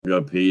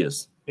go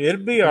piss.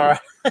 It'll be all right.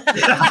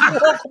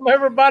 Welcome,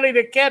 everybody,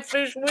 to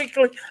Catfish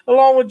Weekly,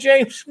 along with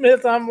James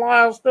Smith. I'm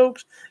Lyle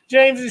Stokes.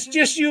 James, it's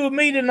just you and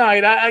me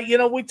tonight.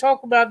 We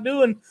talk about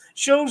doing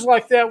shows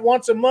like that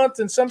once a month,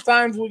 and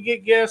sometimes we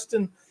get guests,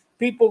 and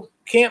people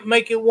can't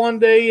make it one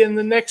day, and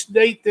the next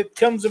date that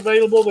comes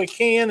available, they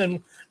can,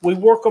 and we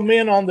work them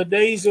in on the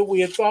days that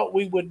we had thought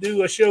we would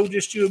do a show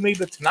just you and me,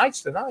 but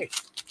tonight's tonight.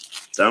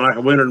 Sound like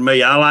a winner to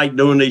me. I like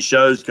doing these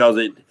shows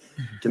because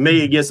to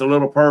me, it gets a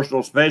little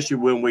personal, especially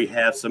when we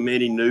have so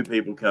many new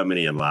people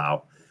coming in,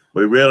 Lyle.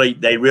 They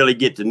really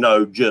get to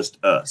know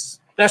just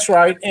us. That's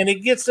right, and it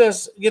gets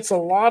a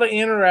lot of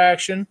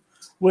interaction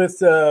with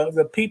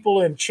the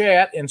people in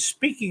chat. And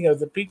speaking of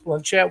the people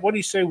in chat, what do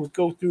you say we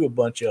go through a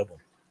bunch of them?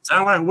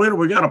 Sound like a winner.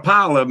 We got a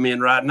pile of them in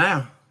right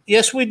now.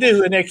 Yes, we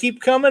do, and they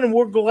keep coming, and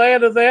we're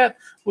glad of that.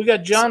 We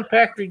got John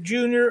Patrick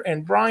Jr.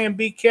 and Brian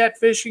B.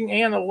 Catfishing,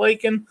 Anna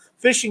Lakin,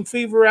 Fishing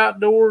Fever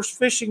Outdoors,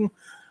 Fishing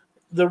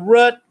the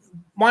Rut.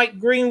 Mike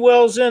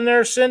Greenwell's in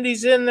there.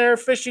 Cindy's in there.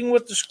 Fishing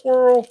with the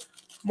Squirrel.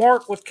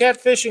 Mark with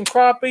Catfish and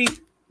Crappie.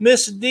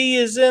 Miss D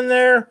is in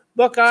there.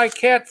 Buckeye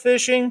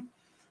Catfishing.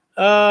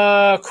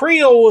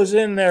 Creole is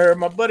in there.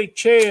 My buddy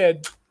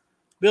Chad.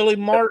 Billy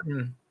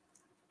Martin.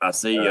 I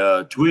see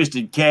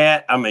Twisted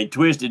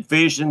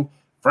Fishing.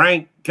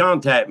 Frank,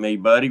 contact me,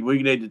 buddy.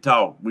 We need to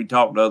talk. We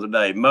talked the other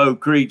day. Mo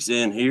Creek's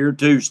in here.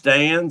 2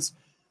 stands.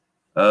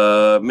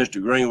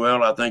 Mr.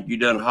 Greenwell, I think you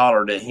done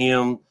hollered at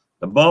him.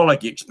 The Bullock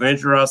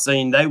Expenser, I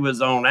seen they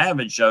was on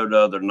Avid Show the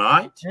other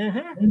night.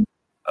 Mm-hmm.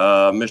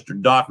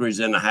 Mr. Dockery's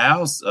in the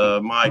house.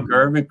 Mike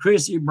Irvin,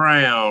 Chrissy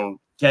Brown,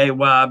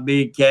 KY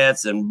Big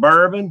Cats, and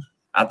Bourbon.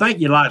 I think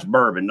he likes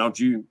bourbon, don't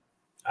you?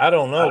 I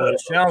don't know, but it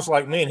sounds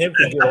like me and him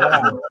can get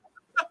along.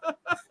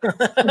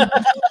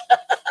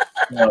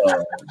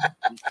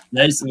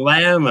 Jason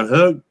Lamb and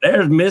Hook.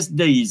 There's Miss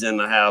D's in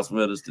the house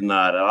with us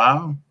tonight.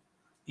 Hello?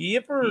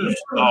 Yippers.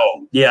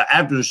 Oh, yeah.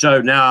 After the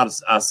show, now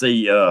I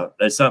see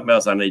there's something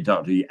else I need to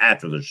talk to you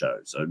after the show,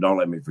 so don't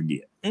let me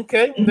forget.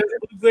 Okay. There's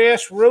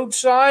Bluegrass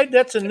Roadside.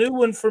 That's a new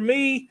one for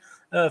me.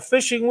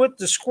 Fishing with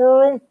the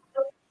Squirrel.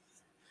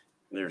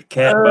 There's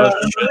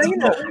Catbuster.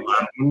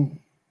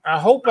 I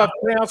hope I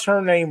pronounce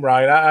her name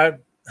right.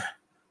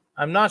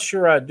 I'm not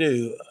sure I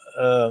do.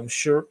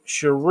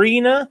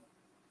 Sharina,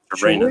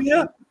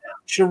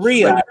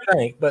 I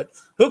think. But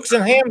Hooks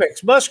and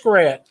Hammocks,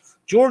 Muskrat,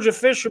 Georgia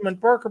Fisherman,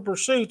 Parker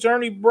Pursuits,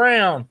 Ernie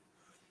Brown.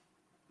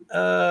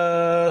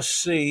 Let's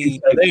see.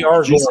 They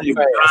are going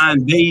fast.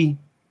 Brian B.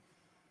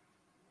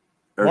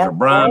 There's a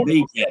Brian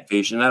B.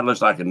 Catfishing. That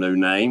looks like a new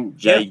name.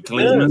 Jade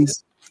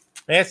Clemens.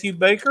 Matthew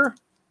Baker.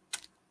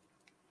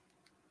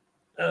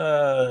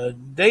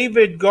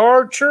 David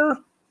Garcher.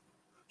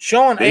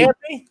 Sean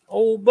Abbey,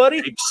 old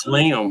buddy. Big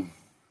Slim.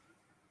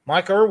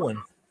 Mike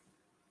Irwin.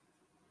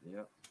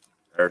 Yep.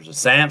 There's a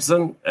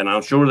Sampson, and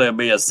I'm sure there'll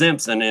be a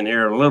Simpson in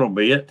here a little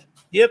bit.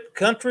 Yep.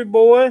 Country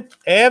Boy.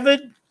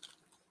 Avid.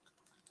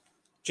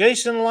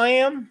 Jason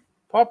Lamb.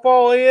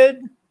 Pawpaw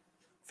Ed.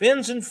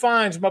 Fins and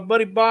Finds. My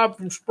buddy Bob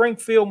from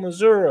Springfield,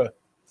 Missouri.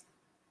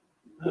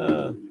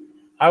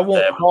 I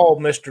won't call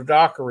Mr.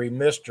 Dockery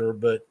Mr.,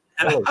 but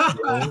hello,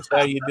 James.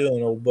 How you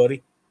doing, old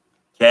buddy?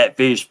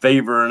 Catfish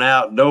Fever and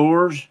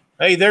Outdoors.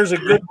 Hey, there's a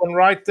good one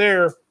right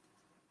there.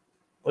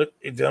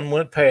 It done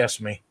went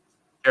past me.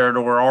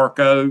 Terador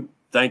Arco,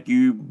 thank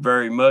you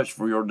very much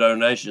for your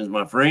donations,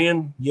 my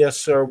friend. Yes,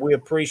 sir. We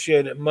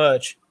appreciate it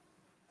much.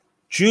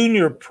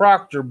 Junior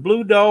Proctor,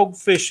 Blue Dog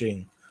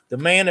Fishing, the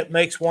man that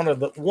makes one of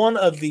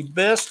the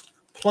best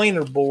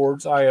planer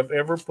boards I have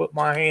ever put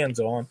my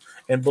hands on.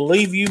 And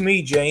believe you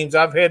me, James,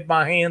 I've had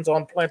my hands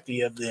on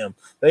plenty of them.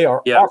 They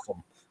are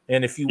awesome.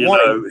 And if you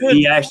want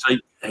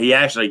he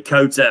actually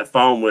coats that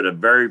foam with a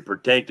very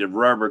protective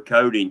rubber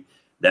coating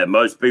that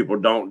most people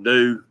don't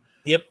do.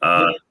 Yep.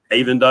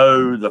 Even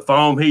though the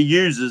foam he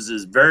uses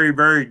is very,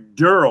 very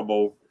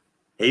durable,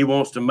 he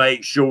wants to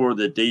make sure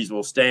that these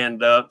will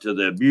stand up to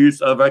the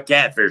abuse of a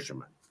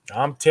catfisherman.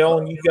 I'm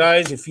telling you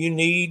guys, if you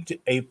need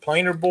a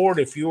planer board,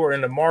 if you are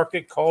in the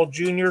market, call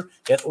Junior.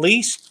 At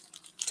least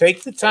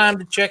take the time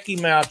to check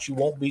him out. You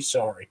won't be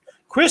sorry.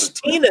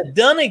 Christina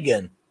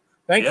Dunnigan.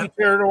 Thank you,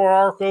 Terador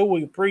Arco.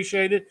 We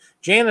appreciate it.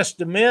 Janice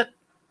DeMint,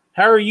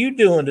 how are you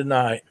doing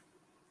tonight?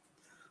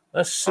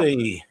 Let's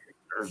see.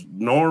 There's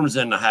Norm's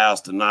in the house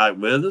tonight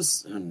with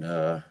us.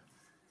 And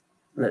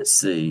let's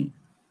see.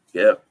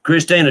 Yeah,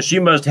 Christina, she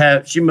must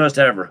have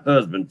her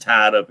husband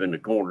tied up in the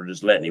corner,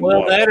 just letting him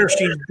Well, walk. that or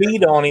she's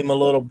beat on him a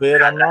little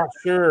bit. I'm not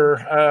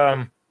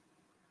sure.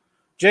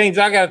 James,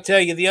 I got to tell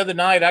you, the other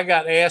night I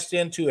got asked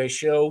into a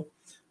show.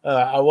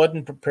 I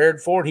wasn't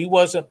prepared for it. He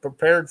wasn't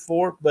prepared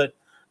for it, but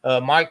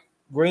Mike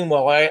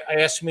Greenwell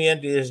asked me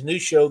into his new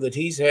show that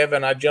he's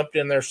having. I jumped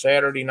in there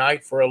Saturday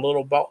night for a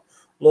little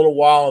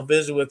while and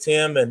visited with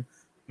him, and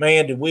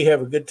man, did we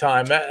have a good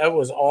time. That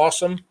was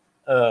awesome.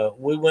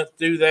 We went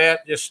through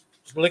that just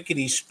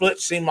lickety split.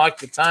 Seemed like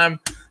the time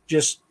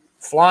just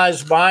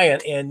flies by,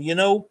 and you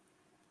know,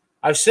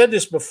 I've said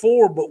this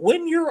before, but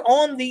when you're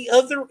on the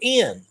other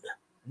end,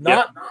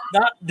 not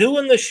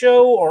doing the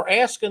show or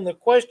asking the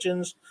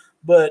questions,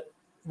 but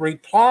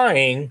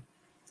replying,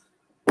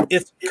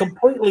 it's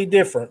completely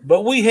different.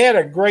 But we had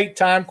a great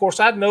time. Of course,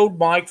 I'd known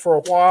Mike for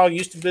a while.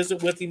 Used to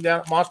visit with him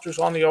down at Monsters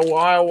on the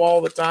Ohio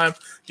all the time.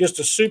 Just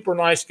a super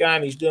nice guy,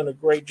 and he's doing a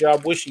great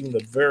job. Wishing him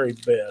the very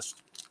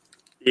best.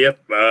 Yep.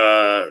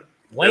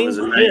 Wayne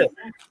Smith,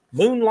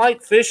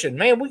 Moonlight Fishing.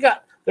 Man,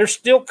 they're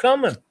still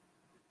coming.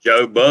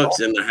 Joe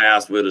Buck's in the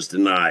house with us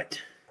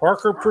tonight.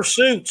 Parker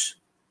Pursuits.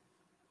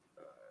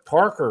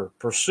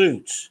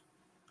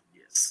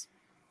 Yes.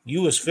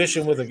 You was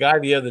fishing with a guy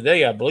the other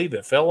day, I believe,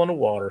 that fell in the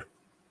water.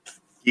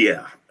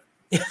 Yeah.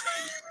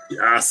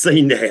 I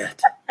seen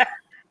that.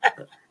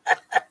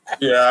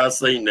 I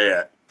seen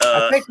that.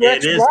 I think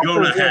it is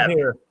going to happen.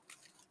 Here.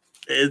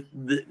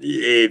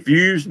 If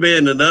you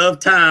spend enough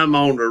time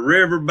on the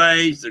river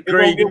banks, the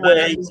creek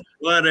banks,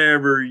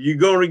 whatever, you're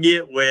going to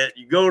get wet.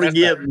 You're going to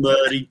get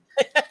muddy.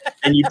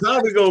 And you're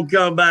probably going to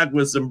come back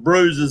with some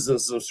bruises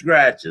and some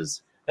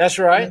scratches. That's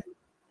right.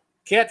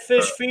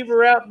 Catfish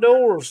Fever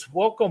Outdoors.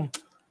 Welcome,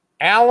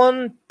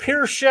 Alan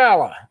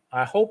Piershala.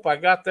 I hope I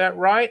got that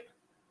right.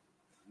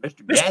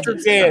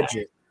 Mr.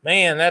 Gadget.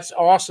 Man, that's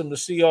awesome to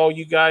see all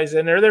you guys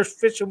in there. They're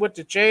fishing with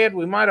the Chad.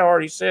 We might have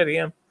already said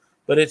him,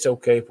 but it's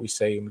okay if we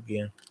say him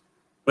again.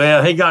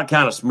 Well, he got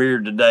kind of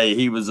smeared today.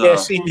 He was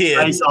yes, he did.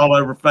 Face all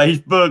over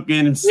Facebook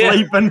and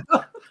sleeping.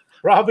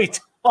 Robbie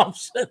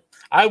Thompson.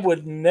 I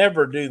would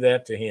never do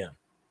that to him,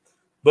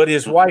 but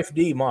his wife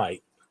Dee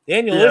might.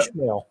 Daniel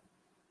Ishmael.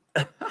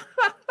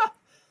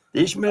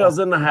 Ishmael's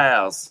in the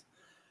house.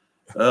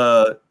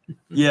 Lyle,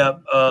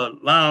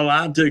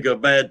 I took a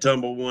bad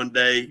tumble one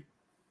day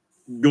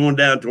going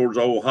down towards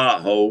the old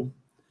hot hole.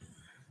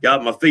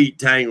 Got my feet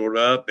tangled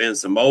up in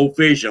some old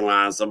fishing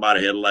line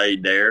somebody had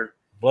laid there.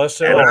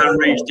 Bless and I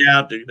reached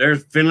out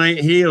there's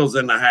Finley Hills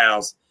in the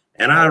house,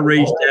 and I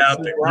reached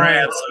out to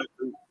grab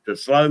something to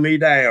slow me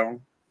down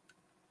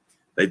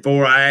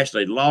before I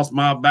actually lost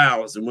my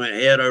balance and went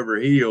head over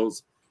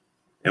heels.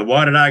 And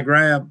what did I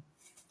grab?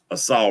 A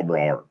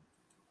sawbriar.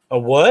 A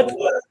what?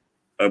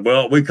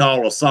 Well, we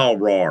call it a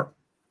sawbriar.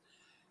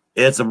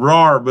 It's a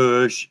briar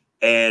bush,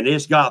 and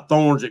it's got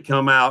thorns that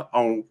come out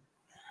on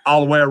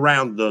all the way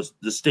around the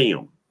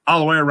stem, all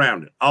the way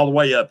around it, all the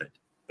way up it.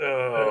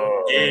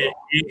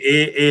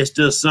 It's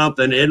just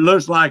something. It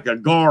looks like a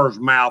gar's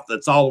mouth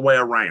that's all the way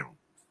around.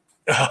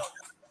 And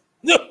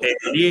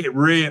it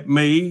ripped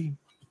me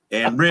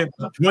and ripped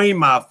between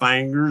my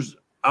fingers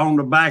on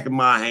the back of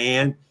my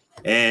hand,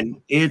 and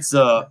it's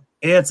a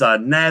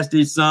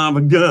nasty son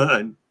of a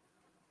gun.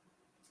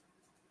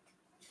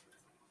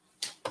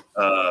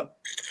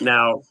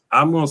 Now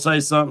I'm going to say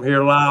something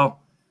here, Lyle.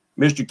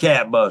 Mr.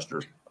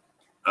 Catbuster,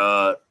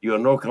 you're a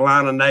North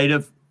Carolina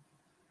native.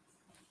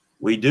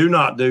 We do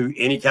not do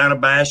any kind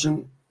of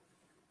bashing,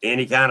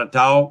 any kind of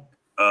talk,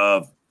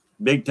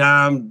 big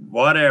time,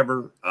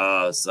 whatever.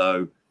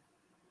 So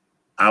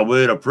I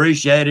would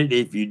appreciate it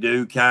if you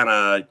do kind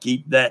of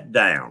keep that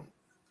down.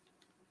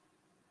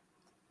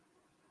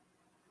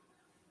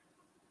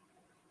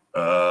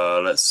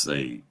 Let's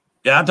see.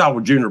 Yeah, I talked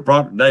with Junior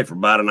Proctor today for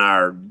about an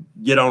hour.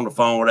 Get on the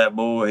phone with that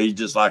boy. He's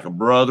just like a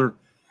brother.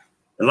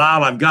 And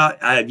Lyle,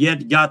 I have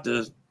yet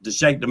to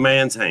shake the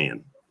man's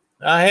hand.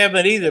 I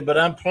haven't either, but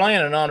I'm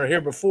planning on it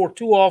here before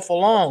too awful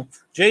long.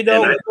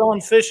 J-Dog is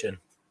on fishing.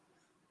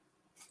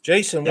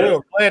 Jason, we're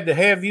glad to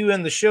have you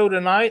in the show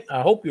tonight.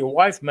 I hope your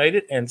wife made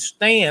it, and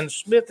Stan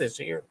Smith is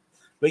here.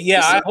 But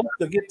yeah, I hope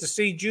to get to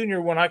see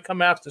Junior when I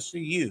come out to see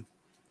you.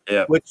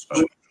 Yeah. Which,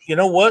 you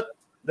know what?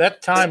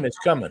 That time is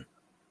coming.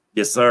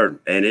 Yes, sir.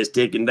 And it's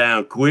ticking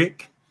down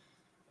quick.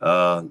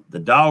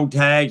 The dog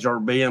tags are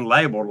being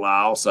labeled,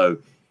 Lyle. So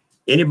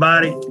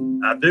anybody,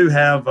 I do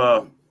have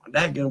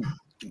that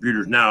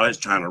computer's now it's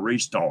trying to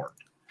restart.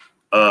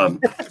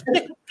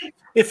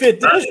 If it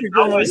does, you're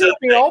going to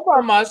be all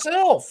by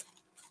myself.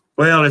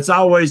 Well, it's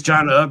always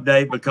trying to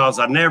update because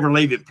I never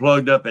leave it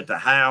plugged up at the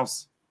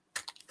house.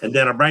 And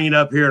then I bring it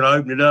up here and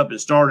open it up and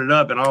start it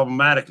up, and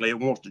automatically it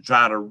wants to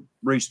try to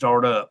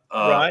restart up.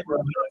 Right.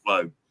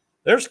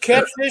 There's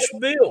Catfish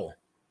Bill.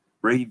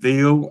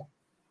 Reveal.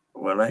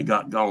 Well, they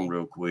got gone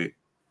real quick.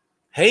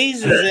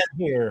 Hayes is in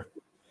here.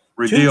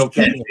 Reveal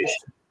Catfish.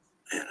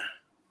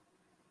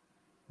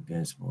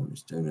 Okay,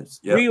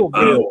 students. Yep. Real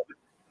Bill.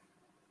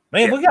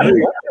 Man, we got a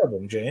lot of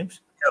them,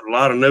 James. Got a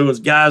lot of new ones.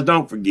 Guys,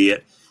 don't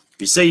forget, if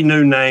you see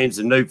new names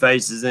and new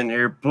faces in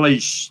here,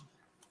 please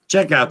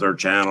check out their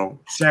channel,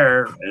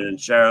 share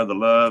the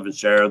love and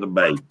share the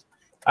bait.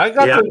 I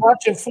got to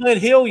watching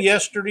Flint Hill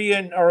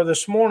yesterday or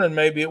this morning,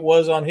 maybe it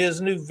was, on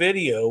his new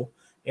video,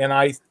 and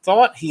I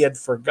thought he had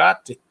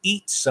forgot to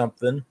eat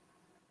something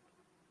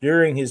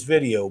during his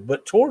video,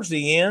 but towards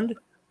the end,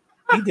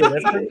 he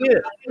didn't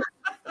forget.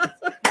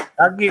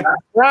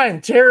 Brian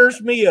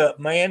tears me up,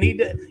 man. He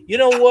did. You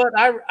know what?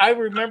 I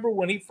remember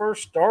when he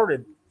first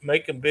started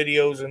making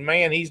videos, and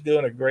man, he's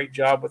doing a great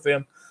job with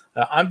them.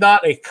 I'm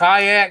not a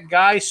kayak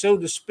guy, so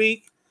to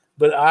speak,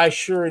 but I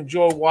sure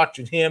enjoy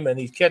watching him, and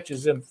he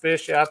catches them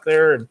fish out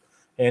there,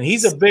 and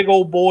he's a big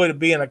old boy to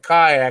be in a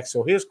kayak,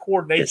 so his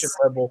coordination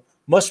level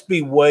must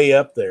be way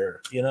up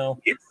there, you know.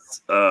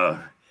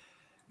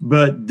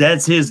 But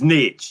that's his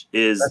niche.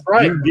 Is That's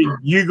right.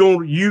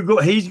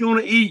 he's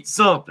gonna eat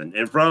something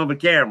in front of a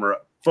camera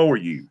for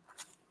you.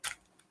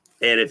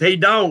 And if he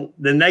don't,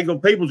 then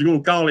people's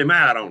gonna call him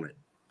out on it.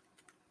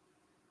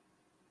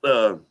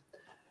 But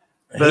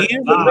he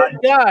is a good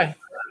guy.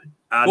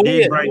 I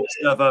did bring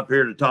stuff up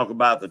here to talk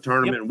about the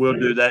tournament. Yep. We'll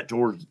do that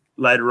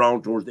later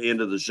on towards the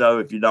end of the show,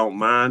 if you don't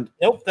mind.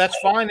 Nope, that's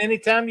fine.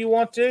 Anytime you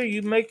want to,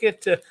 you make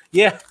it.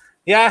 Yeah.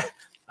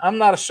 I'm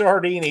not a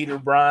sardine eater,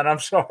 Brian. I'm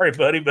sorry,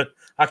 buddy, but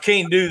I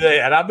can't do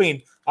that. I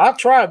mean, I'll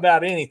try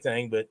about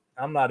anything, but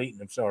I'm not eating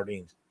them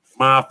sardines.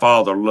 My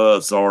father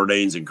loves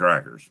sardines and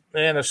crackers.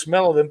 Man, the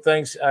smell of them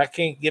things, I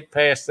can't get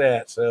past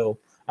that. So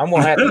I'm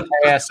going to have to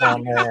pass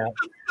on that.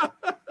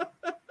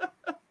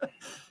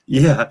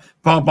 Yeah,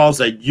 Pawpaw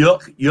said,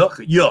 yuck, yuck,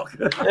 yuck.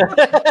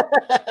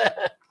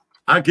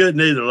 I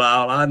couldn't either,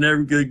 Lyle. I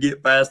never could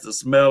get past the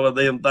smell of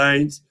them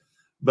things.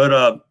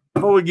 But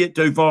before we get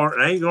too far,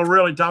 I ain't going to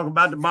really talk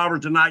about the bobber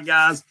tonight,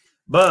 guys,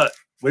 but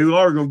we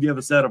are going to give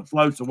a set of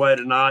floats away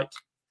tonight.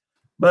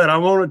 But I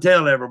want to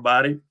tell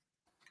everybody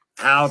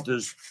how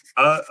to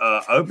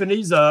open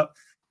these up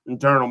and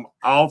turn them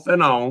off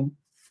and on.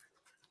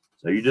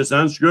 So you just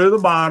unscrew the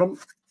bottom.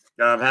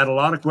 I've had a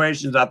lot of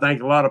questions. I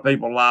think a lot of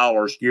people, Lyle,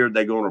 are scared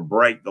they're going to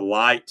break the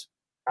light.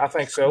 I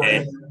think so.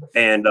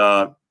 And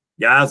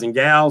guys and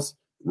gals,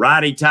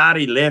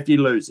 righty-tighty,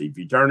 lefty-loosey. If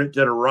you turn it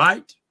to the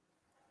right,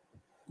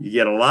 you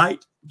get a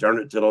light. Turn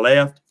it to the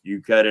left,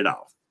 you cut it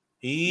off.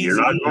 Easy.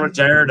 You're not going to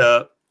tear it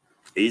up.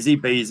 Easy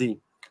peasy.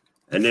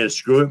 And then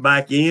screw it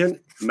back in.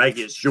 Make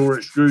it sure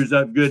it screws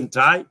up good and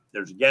tight.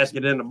 There's a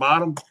gasket in the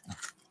bottom,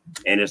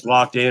 and it's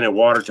locked in and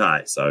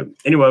watertight. So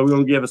anyway, we're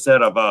going to give a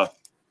set of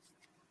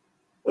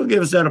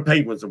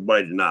pink ones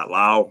away tonight,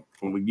 Lyle,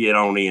 when we get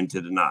on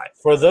into the night.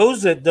 For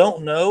those that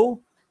don't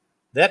know,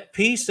 that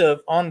piece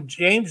on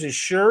James's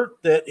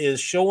shirt that is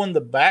showing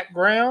the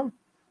background,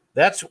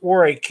 that's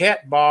where a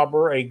cat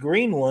bobber, a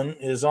green one,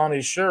 is on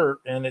his shirt,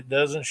 and it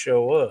doesn't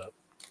show up.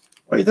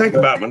 What do you think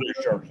about my new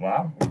shirt,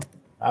 Lyle?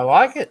 I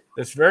like it.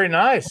 It's very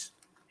nice.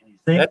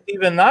 That's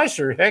even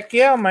nicer. Heck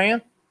yeah,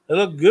 man. They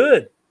look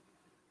good.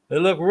 They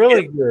look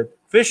really good.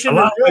 Fishing. A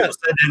lot of people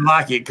said they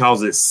like it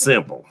because it's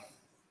simple.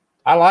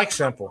 I like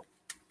simple.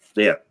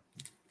 Yeah.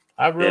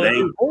 I really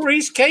do. Or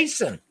East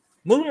Cason.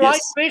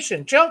 Moonlight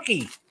fishing.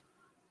 Chunky.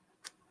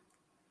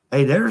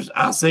 Hey,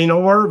 I seen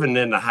old Irvin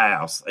in the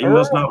house. He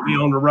must not be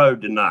on the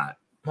road tonight.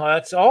 Well,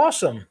 that's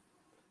awesome.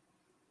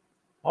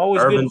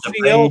 Always good to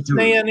see El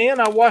staying in.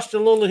 I watched a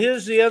little of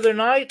his the other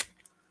night.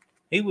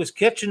 He was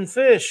catching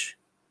fish.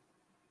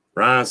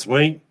 Ryan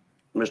Swink,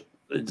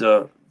 it's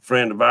a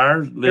friend of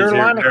ours. Lives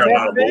here in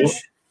Carolina.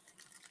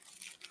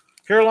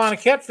 Carolina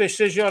Catfish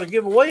says you ought to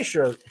give away a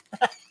shirt.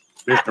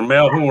 Mr.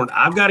 Melhorn,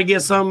 I've got to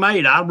get some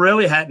made. I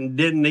really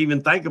didn't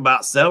even think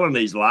about selling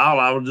these, Lyle.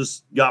 I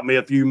just got me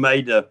a few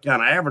made to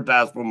kind of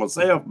advertise for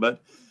myself,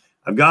 but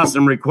I've got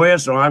some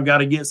requests, so I've got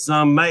to get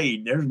some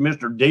made. There's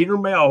Mr. Dieter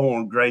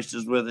Melhorn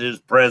gracious with his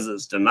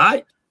presence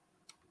tonight.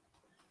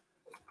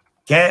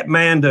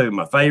 Catmandu,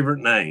 my favorite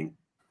name.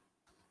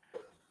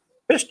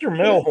 Mr.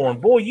 Melhorn,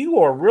 boy, you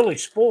are really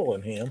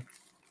spoiling him.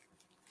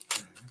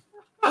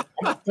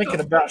 I'm thinking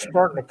about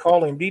starting to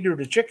call him Dieter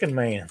the Chicken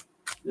Man.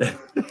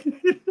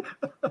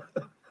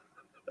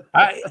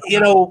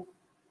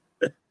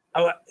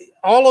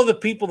 All of the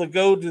people that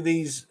go to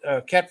these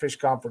catfish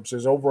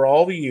conferences over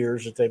all the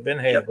years that they've been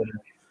having,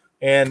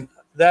 and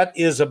that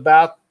is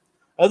about,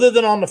 other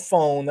than on the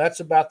phone, that's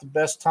about the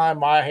best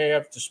time I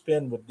have to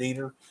spend with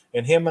Dieter.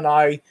 And him and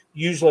I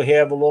usually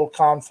have a little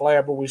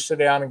conflab where we sit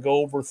down and go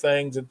over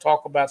things and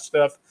talk about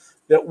stuff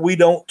that we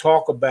don't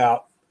talk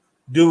about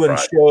doing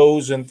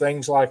shows and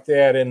things like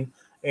that.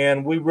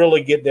 And we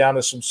really get down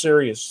to some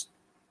serious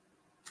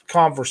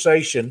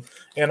conversation.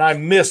 And I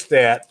missed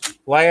that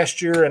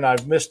last year, and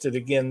I've missed it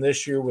again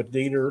this year with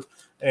Dieter.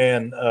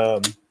 And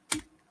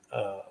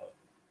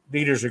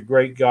Dieter's a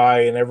great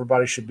guy, and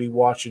everybody should be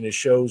watching his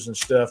shows and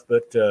stuff.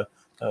 But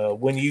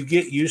when you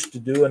get used to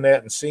doing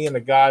that and seeing a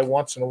guy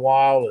once in a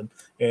while,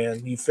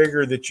 and you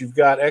figure that you've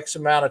got X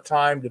amount of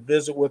time to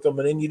visit with them,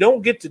 and then you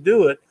don't get to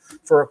do it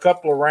for a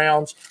couple of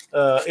rounds,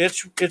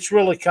 it's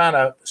really kind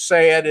of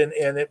sad,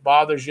 and it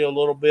bothers you a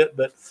little bit.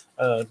 But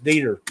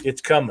Dieter,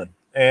 it's coming,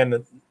 and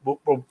it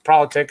will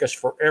probably take us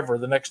forever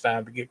the next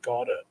time to get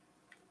caught up.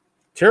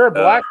 Tara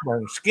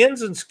Blackburn,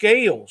 Skins and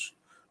Scales,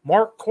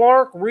 Mark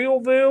Clark,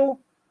 Realville.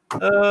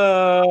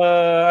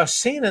 I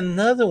seen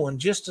another one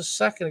just a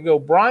second ago.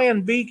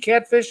 Brian B.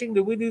 Catfishing.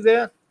 Did we do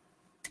that?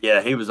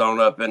 Yeah, he was on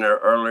up in there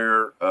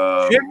earlier.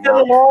 Chicken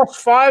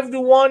lost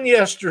 5-1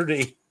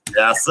 yesterday.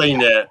 Yeah, I seen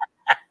that.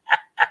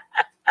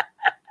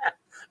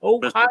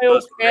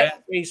 Ohio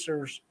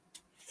Catfishers.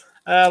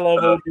 I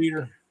love old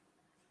Peter.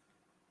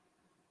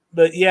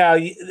 But yeah,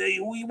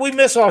 we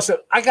miss all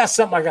stuff. I got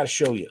something I got to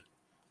show you.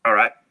 All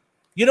right.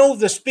 You know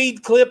the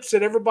speed clips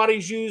that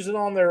everybody's using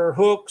on their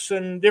hooks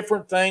and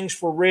different things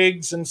for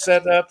rigs and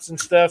setups and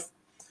stuff?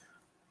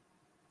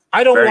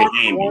 I don't like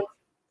the one.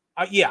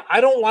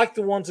 I don't like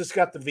the ones that's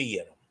got the V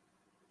in them.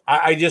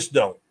 I just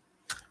don't.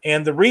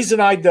 And the reason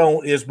I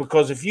don't is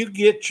because if you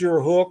get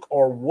your hook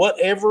or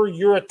whatever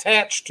you're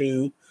attached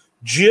to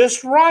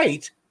just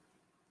right,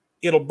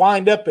 it'll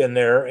bind up in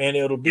there and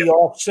it'll be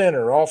off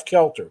center, off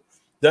kilter.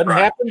 Doesn't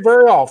happen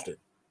very often,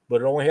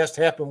 but it only has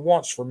to happen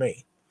once for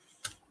me.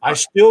 I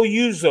still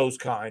use those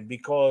kind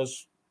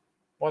because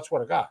that's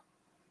what I got.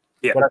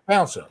 Yeah. But I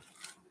found some.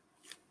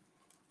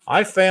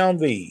 I found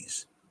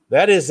these.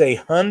 That is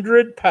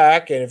 100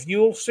 pack, and if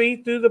you'll see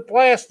through the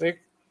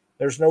plastic,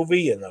 there's no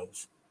V in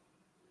those.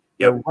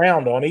 They're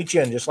round on each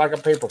end, just like a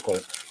paper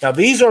clip. Now,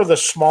 these are the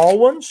small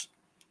ones.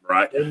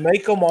 Right. They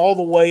make them all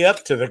the way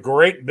up to the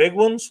great big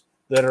ones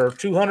that are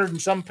 200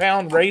 and some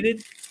pound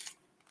rated.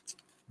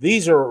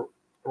 These are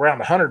around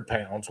 100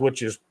 pounds,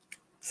 which is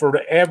for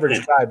the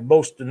average guy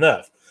most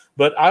enough.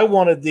 But I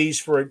wanted these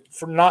for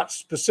not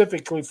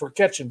specifically for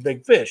catching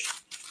big fish.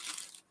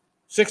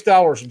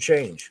 $6 and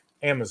change,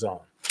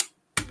 Amazon.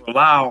 Well,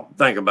 I'll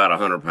think about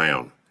 100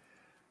 pound.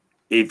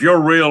 If your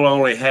reel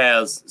only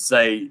has,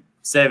 say,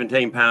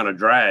 17 pound of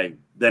drag,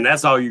 then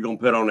that's all you're going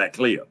to put on that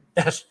clip.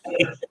 That's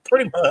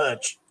pretty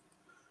much.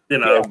 You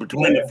know,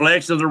 between the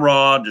flex of the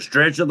rod, the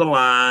stretch of the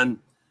line,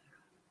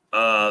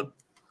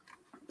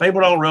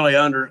 people don't really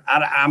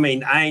I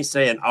mean, I ain't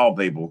saying all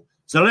people.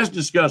 So let's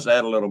discuss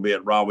that a little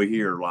bit while we're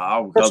here,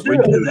 Lyle, because we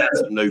do have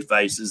some new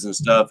faces and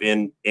stuff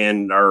in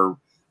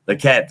the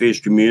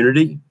catfish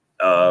community.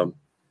 We'll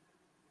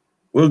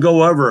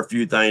go over a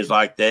few things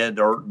like that,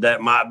 or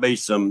that might be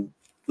some,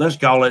 let's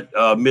call it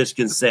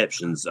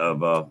misconceptions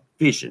of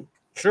fishing.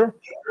 Sure.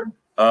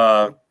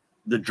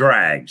 The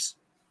drags,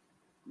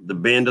 the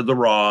bend of the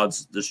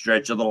rods, the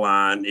stretch of the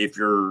line. If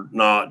you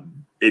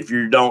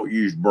don't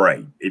use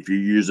braid, if you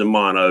use a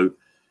mono,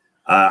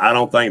 I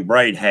don't think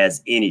braid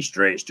has any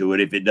stretch to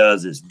it. If it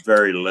does, it's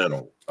very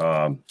little.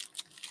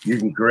 You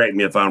can correct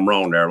me if I'm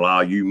wrong there,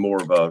 Lyle. You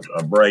more of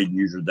a braid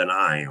user than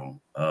I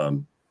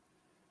am.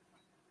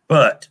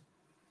 But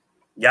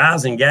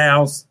guys and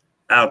gals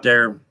out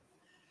there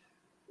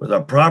with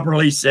a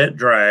properly set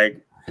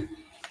drag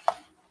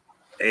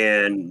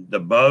and the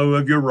bow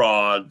of your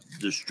rod,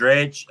 the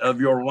stretch of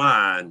your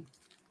line,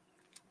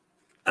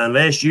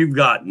 unless you've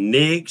got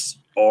nicks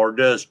or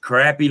just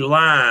crappy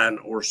line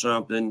or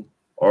something,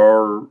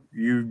 or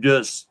you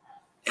just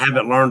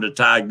haven't learned to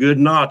tie good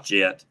knots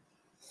yet,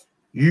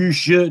 you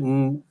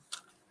shouldn't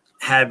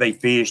have a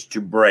fish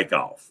to break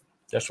off.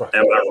 That's right.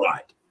 Am I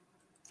right?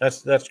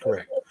 That's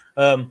correct.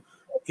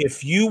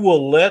 If you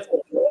will let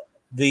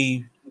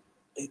do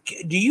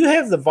you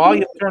have the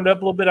volume turned up a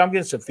little bit? I'm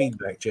getting some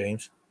feedback,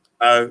 James.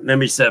 Let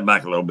me step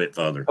back a little bit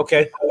further.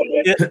 Okay.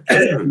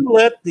 If you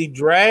let the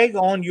drag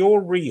on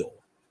your reel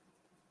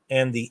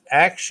and the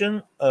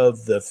action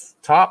of the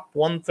top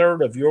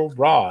 1/3 of your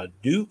rod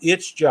do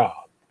its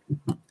job,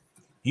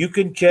 you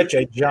can catch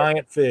a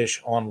giant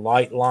fish on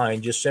light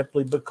line just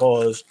simply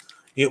because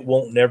it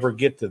won't never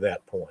get to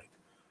that point.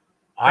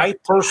 I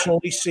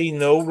personally see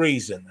no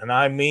reason, and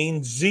I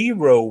mean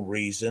zero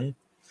reason,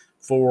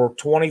 for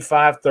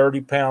 25,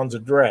 30 pounds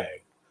of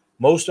drag.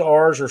 Most of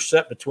ours are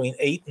set between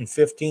 8 and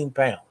 15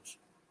 pounds.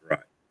 Right.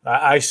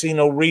 I see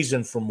no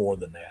reason for more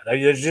than that.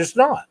 It's just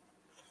not.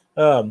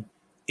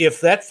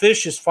 If that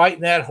fish is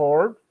fighting that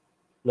hard,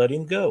 let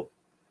him go.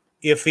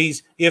 If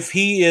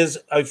he is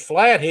a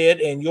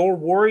flathead and you're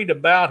worried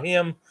about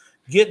him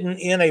getting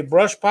in a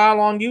brush pile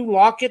on you,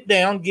 lock it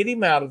down, get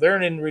him out of there,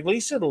 and then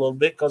release it a little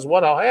bit, because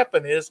what'll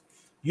happen is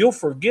you'll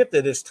forget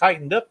that it's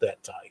tightened up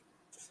that tight.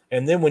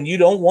 And then when you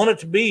don't want it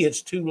to be,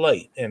 it's too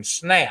late, and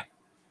snap.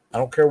 I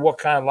don't care what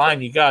kind of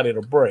line you got,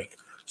 it'll break.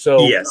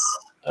 So yes,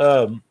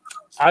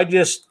 I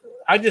just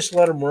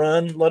let them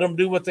run, let them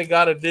do what they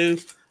got to do.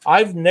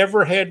 I've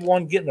never had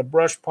one get in a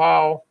brush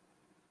pile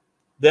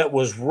that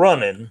was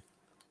running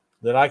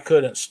that I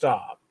couldn't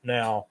stop.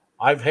 Now,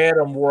 I've had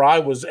them where I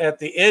was at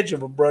the edge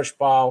of a brush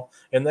pile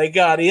and they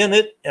got in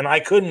it and I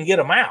couldn't get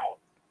them out,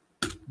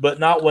 but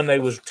not when they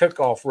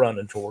took off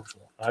running towards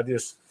one. I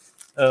just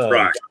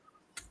right.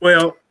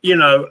 Well,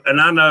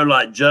 and I know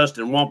like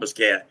Justin Wampus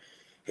Cat,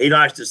 he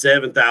likes the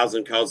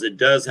 7,000 because it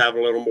does have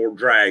a little more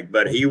drag,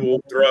 but he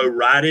will throw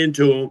right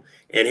into them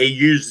and he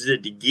uses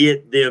it to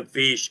get them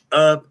fish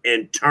up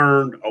and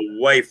turned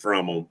away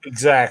from them.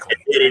 Exactly.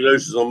 And then he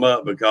loosens them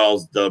up,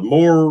 because the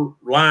more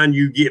line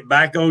you get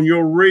back on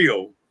your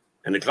reel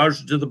and the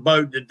closer to the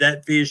boat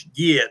that fish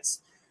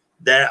gets,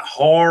 that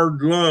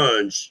hard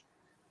lunge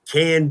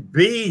can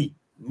be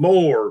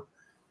more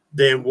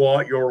than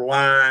what your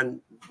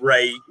line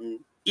rating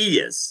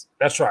is.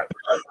 That's right.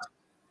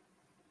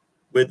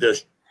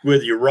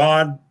 With your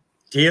rod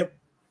tip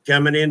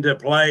coming into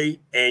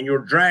play and your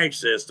drag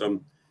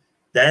system,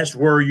 that's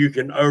where you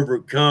can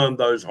overcome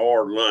those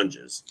hard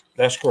lunges.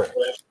 That's correct.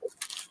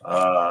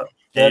 I've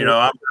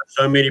heard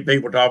so many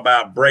people talk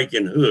about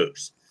breaking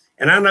hooks,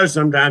 and I know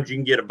sometimes you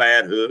can get a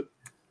bad hook,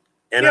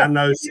 and I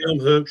know some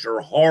hooks are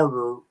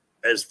harder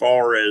as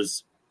far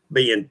as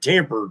being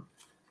tempered,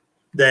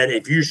 that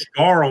if you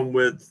scar them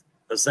with,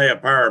 let's say, a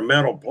pair of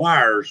metal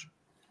pliers,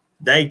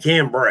 they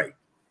can break.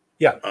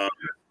 Yeah.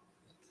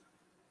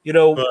 You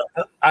know,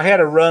 I had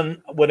a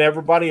run when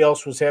everybody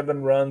else was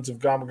having runs of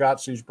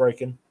Gamakatsu's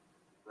breaking.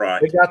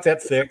 Right. They got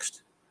that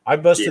fixed. I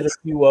busted Yes.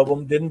 a few of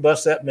them. Didn't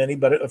bust that many,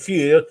 but a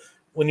few.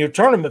 When you're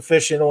tournament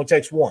fishing, it only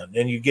takes one,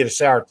 and you get a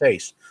sour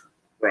taste.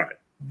 Right.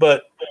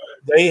 But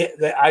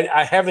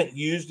I haven't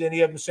used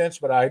any of them since,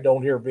 but I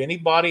don't hear of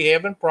anybody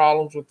having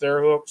problems with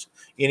their hooks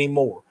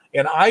anymore.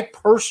 And I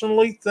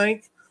personally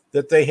think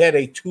that they had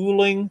a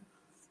tooling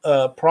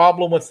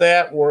problem with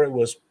that, where it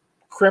was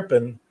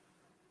crimping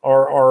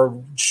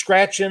or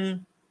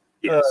scratching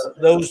Yes.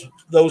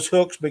 those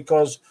hooks,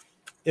 because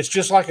it's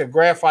just like a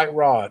graphite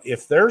rod.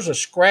 If there's a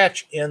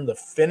scratch in the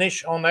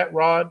finish on that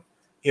rod,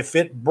 if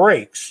it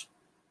breaks,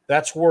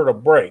 that's where to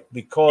break,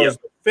 because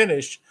the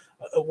finish,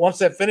 once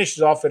that finish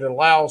is off, it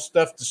allows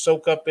stuff to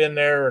soak up in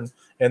there,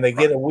 and they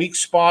get a weak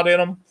spot in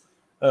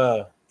them.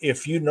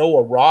 If you know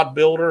a rod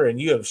builder and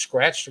you have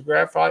scratched a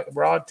graphite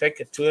rod, take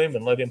it to him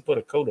and let him put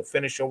a coat of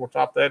finish over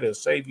top of that. It'll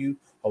save you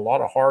a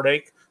lot of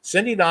heartache.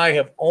 Cindy and I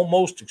have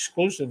almost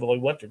exclusively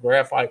went to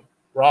graphite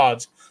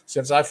rods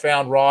since I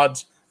found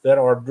rods that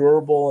are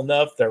durable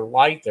enough. They're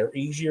light. They're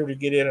easier to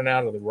get in and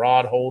out of the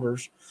rod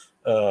holders.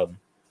 They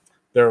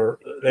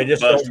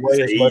just don't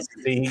weigh as much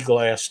as the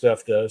e-glass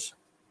stuff does.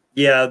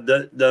 Yeah,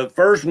 the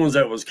first ones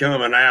that was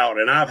coming out,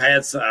 and I've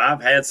had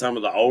some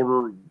of the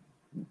older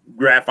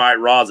graphite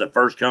rods that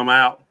first come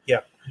out. Yeah.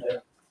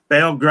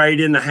 Felt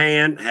great in the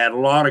hand, had a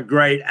lot of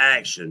great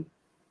action,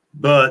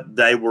 but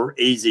they were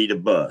easy to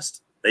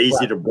bust,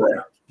 easy to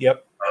break.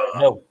 Yep.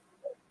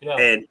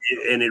 And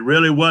it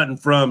really wasn't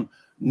from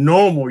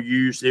normal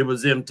use. It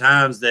was them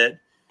times that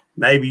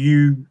maybe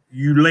you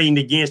leaned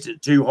against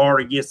it too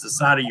hard against the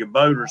side of your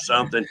boat or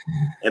something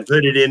and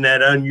put it in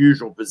that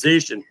unusual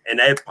position, and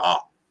they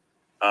popped.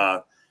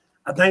 I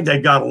think they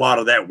got a lot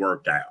of that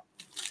worked out.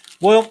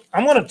 Well,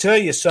 I'm going to tell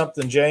you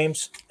something,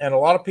 James, and a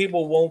lot of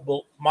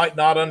people might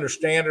not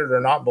understand it or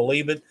not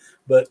believe it,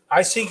 but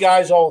I see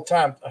guys all the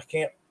time. I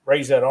can't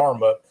raise that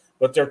arm up,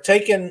 but they're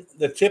taking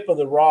the tip of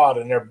the rod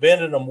and they're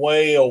bending them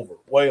way over.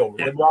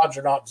 Yeah. The rods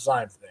are not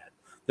designed for that.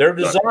 They're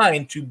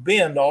designed to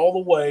bend all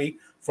the way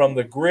from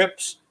the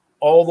grips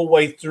all the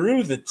way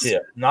through the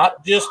tip,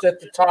 not just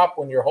at the top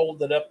when you're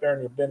holding it up there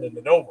and you're bending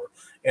it over.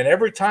 And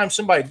every time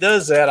somebody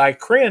does that, I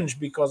cringe,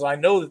 because I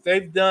know that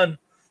they've done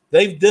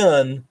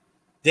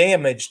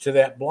damage to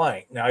that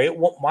blank. Now,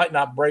 might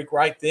not break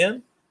right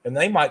then, and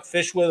they might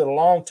fish with it a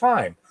long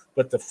time.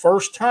 But the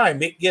first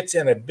time it gets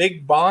in a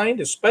big bind,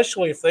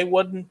 especially if they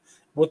wasn't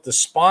with the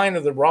spine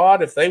of the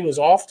rod, if they was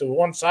off to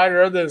one side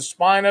or other of the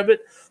spine of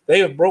it, they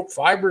have broke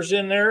fibers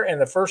in there. And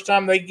the first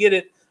time they get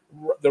it,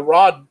 the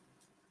rod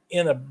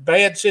in a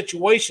bad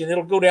situation,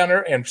 it'll go down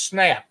there and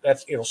snap.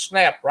 It'll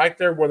snap right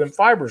there where them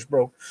fibers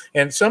broke.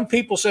 And some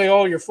people say,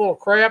 "Oh, you're full of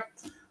crap."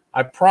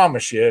 I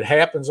promise you, it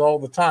happens all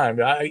the time.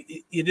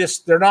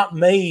 They're not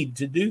made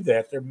to do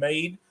that. They're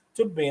made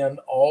to bend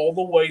all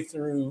the way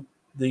through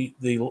the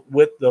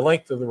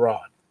length of the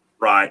rod.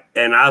 Right.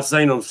 And I've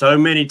seen them so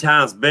many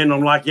times bend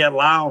them like that,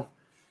 Lyle,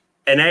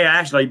 and they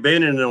actually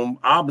bending them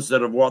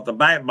opposite of what the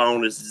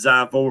backbone is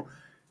designed for.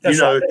 If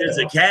it's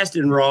a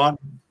casting rod,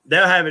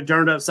 they'll have it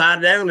turned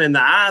upside down, and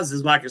the eyes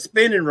is like a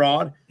spinning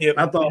rod. Yep.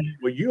 I thought,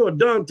 well, you're a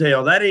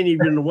dumbtail. That ain't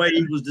even the way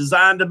he was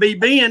designed to be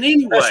bent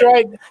anyway. That's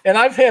right. And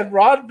I've had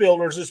rod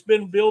builders that's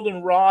been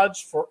building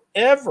rods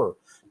forever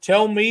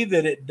tell me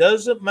that it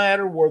doesn't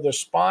matter where the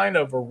spine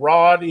of a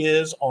rod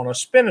is on a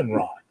spinning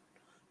rod,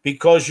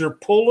 because you're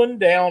pulling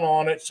down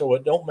on it, so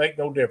it don't make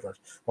no difference.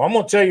 Well, I'm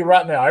going to tell you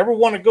right now,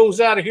 everyone that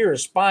goes out of here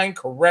is spined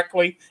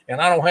correctly,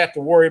 and I don't have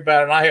to worry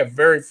about it. And I have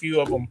very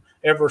few of them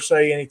ever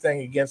say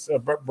anything against a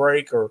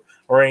break or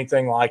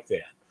anything like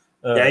that.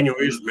 Daniel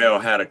Isabel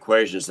had a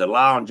question. Said,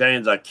 "Lyle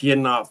James, I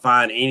cannot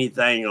find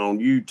anything on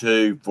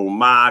YouTube for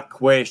my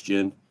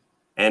question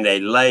and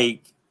a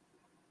lake.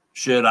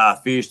 Should I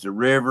fish the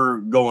river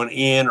going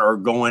in or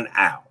going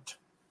out?"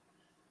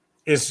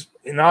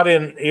 You're not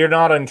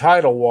in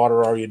tidal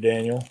water, are you,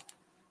 Daniel?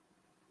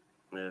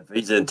 If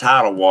he's in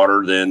tidal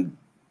water, then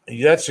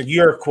that's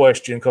your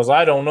question, because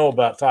I don't know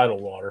about tidal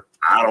water.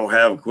 I don't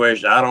have a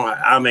question.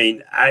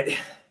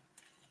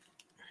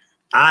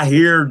 I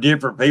hear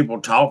different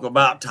people talk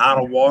about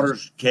tidal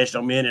waters, catch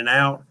them in and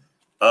out.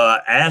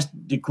 Ask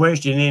the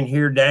question in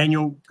here,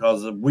 Daniel,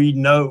 because I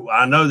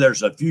know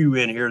there's a few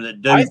in here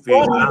that do. I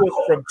thought he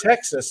was from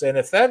Texas, and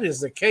if that is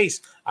the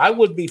case, I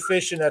would be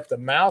fishing at the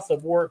mouth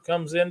of where it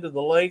comes into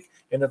the lake,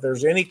 and if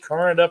there's any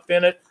current up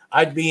in it,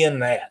 I'd be in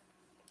that,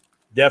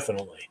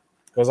 definitely,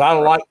 because I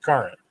like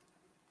current.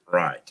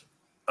 Right.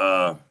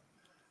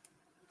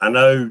 I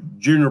know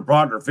Junior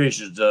Proctor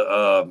fishes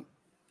the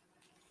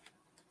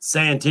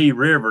Santee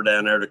River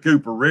down there, the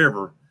Cooper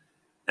River,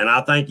 and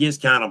I think it's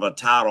kind of a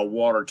tidal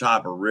water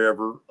type of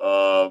river.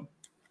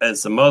 And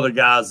some other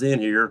guys in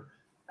here,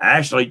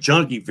 actually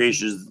Chunky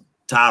fishes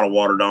tidal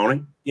water, don't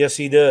he? Yes,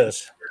 he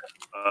does.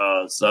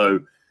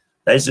 So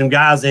there's some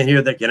guys in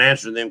here that can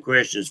answer them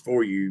questions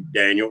for you,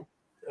 Daniel.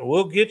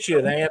 We'll get you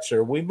an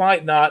answer. We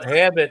might not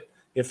have it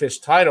if it's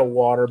tidal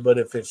water, but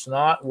if it's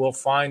not, we'll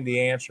find the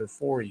answer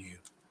for you.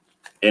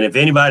 And if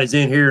anybody's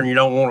in here and you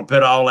don't want to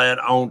put all that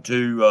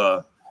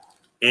onto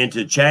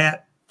into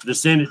chat,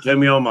 just send it to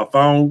me on my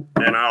phone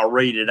and I'll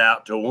read it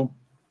out to them.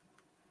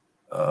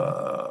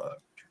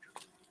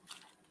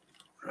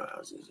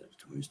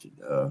 Twisted.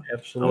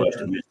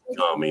 Absolutely.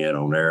 Comment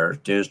on there.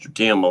 Mr.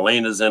 Tim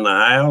Molina's in the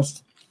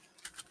house.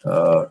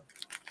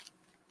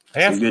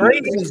 Half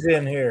Crazy's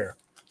in here.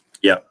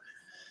 Yeah.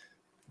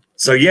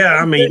 So yeah,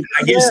 I mean,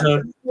 I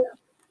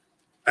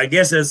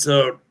guess that's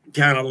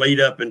kind of lead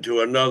up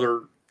into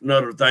another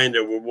thing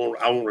that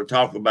I want to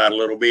talk about a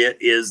little bit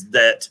is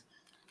that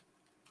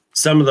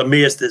some of the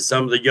myths that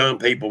some of the young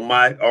people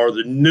might, or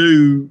the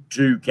new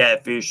to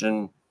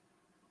catfishing,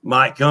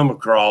 might come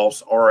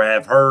across or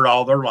have heard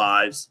all their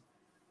lives,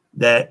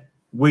 that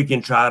we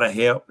can try to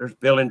help. There's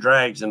Bill and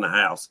Drags in the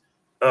house.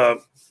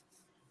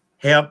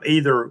 Help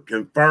either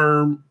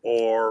confirm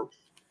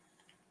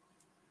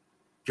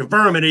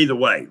it either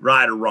way,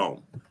 right or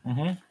wrong.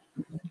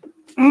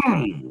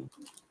 Mm-hmm.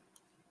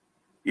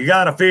 You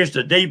got to fish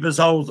the deepest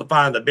holes to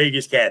find the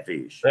biggest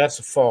catfish. That's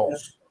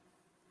false.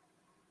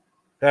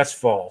 That's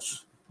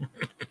false.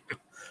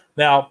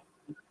 Now,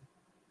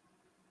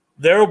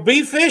 there'll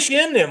be fish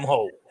in them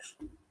holes.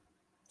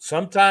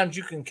 Sometimes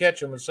you can catch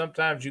them and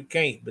sometimes you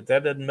can't, but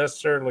that doesn't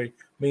necessarily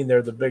mean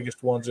they're the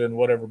biggest ones in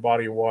whatever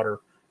body of water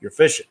you're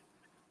fishing,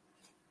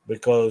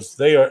 because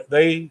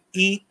they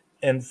eat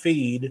and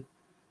feed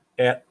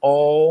at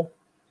all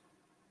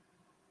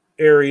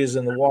areas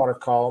in the water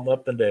column,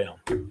 up and down.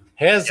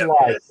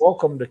 Life,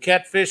 welcome to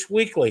Catfish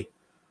Weekly.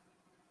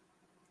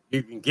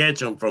 You can catch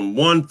them from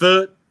 1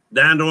 foot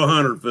down to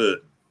 100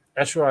 foot.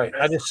 That's right.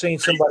 I just seen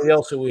somebody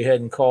else that we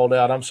hadn't called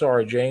out. I'm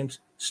sorry, James.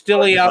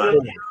 Stilly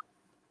Outdoors.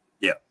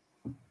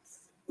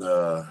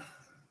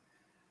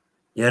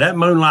 Yeah, that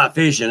moonlight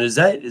fishing, is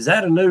that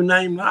a new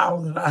name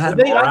now that I have?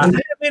 I've had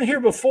them in here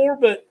before,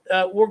 but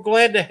we're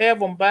glad to have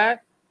them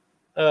back.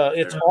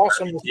 It's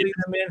awesome to see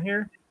them in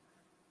here.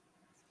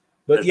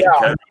 But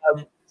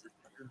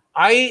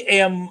I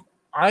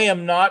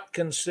am not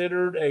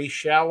considered a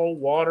shallow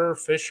water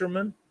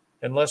fisherman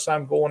unless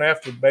I'm going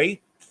after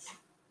bait.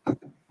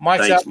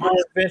 Mike's Outdoor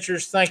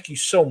Adventures, thank you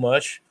so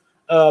much.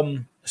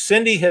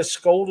 Cindy has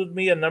scolded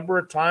me a number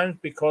of times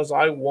because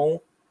I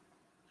won't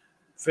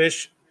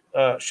fish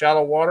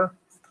shallow water.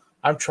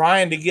 I'm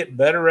trying to get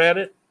better at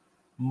it.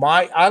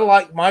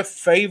 My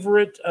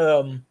favorite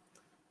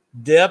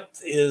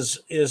depth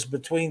is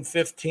between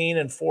 15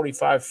 and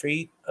 45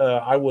 feet.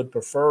 I would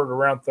prefer it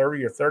around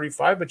 30 or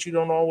 35, but you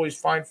don't always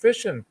find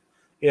fishing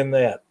in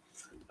that.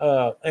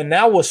 And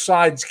now with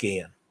side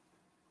scan,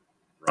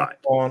 right,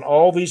 on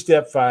all these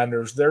depth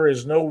finders, there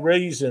is no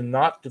reason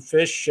not to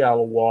fish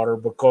shallow water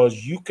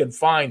because you can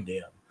find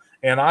them.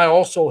 And I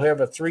also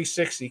have a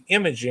 360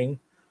 imaging,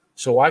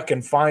 so I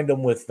can find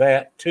them with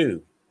that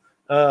too.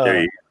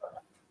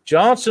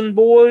 John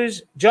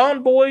Boys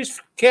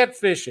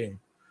Catfishing.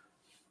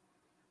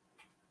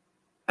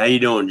 How you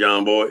doing,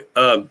 John Boy?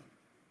 All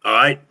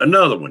right,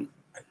 another one.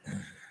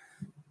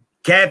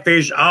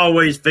 Catfish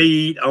always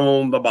feed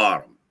on the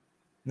bottom.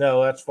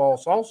 No, that's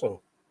false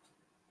also.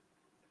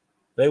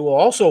 They will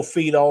also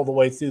feed all the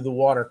way through the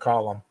water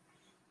column.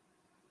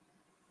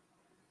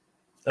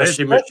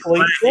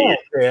 Especially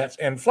cats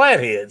and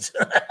flatheads.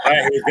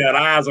 Flatheads got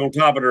eyes on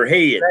top of their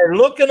head. They're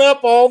looking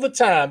up all the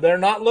time. They're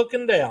not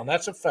looking down.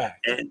 That's a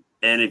fact.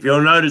 And if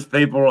you'll notice,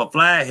 people, a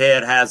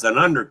flathead has an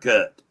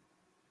undercut.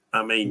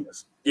 I mean,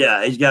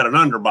 yeah, he's got an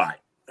underbite.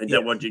 Is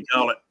that what you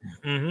call it?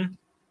 Mm-hmm.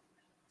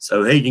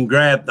 So he can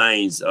grab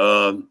things.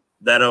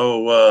 That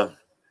old,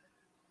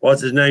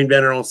 what's his name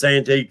down there on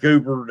Santee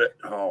Cooper?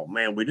 Oh,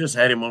 man, we just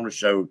had him on the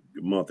show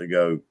a month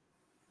ago.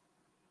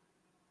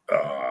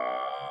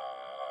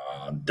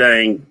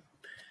 Dang.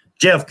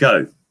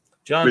 Jeffco.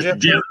 Jeff.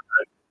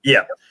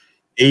 Yeah.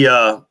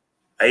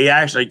 He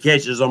actually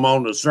catches them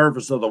on the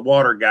surface of the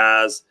water,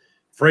 guys,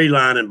 free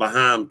lining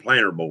behind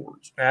planter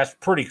boards. That's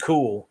pretty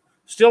cool.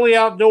 Stilly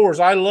Outdoors.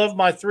 I love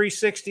my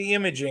 360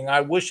 imaging. I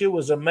wish it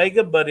was a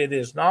Mega, but it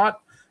is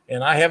not.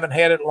 And I haven't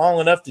had it long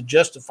enough to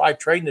justify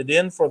trading it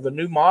in for the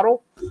new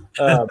model.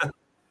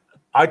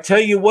 I tell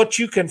you what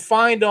you can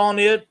find on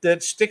it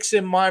that sticks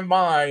in my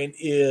mind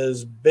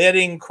is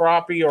bedding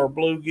crappie or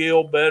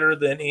bluegill better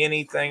than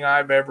anything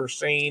I've ever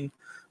seen.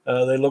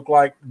 They look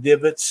like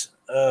divots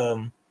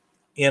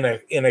in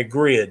a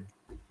grid.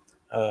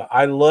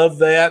 I love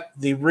that.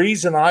 The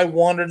reason I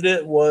wanted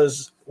it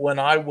was when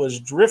I was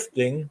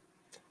drifting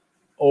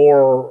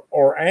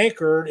or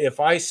anchored,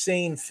 if I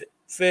seen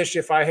fish,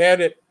 if I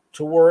had it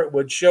to where it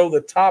would show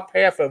the top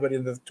half of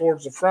it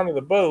towards the front of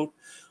the boat,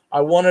 I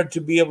wanted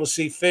to be able to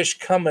see fish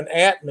coming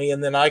at me,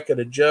 and then I could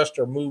adjust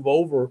or move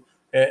over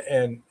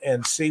and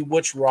see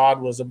which rod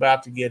was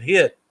about to get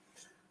hit.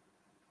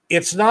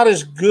 It's not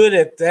as good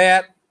at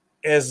that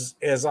as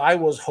I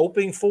was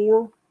hoping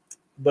for,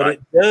 but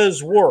It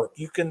does work.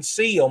 You can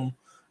see them,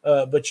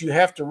 but you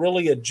have to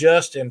really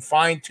adjust and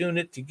fine-tune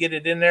it to get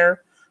it in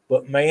there.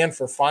 But, man,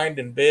 for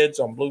finding beds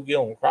on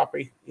bluegill and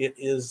crappie,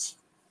 it's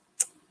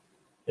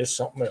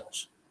something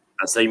else.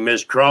 I see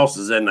Miss Cross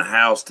is in the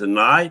house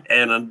tonight,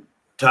 and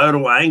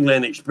total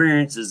angling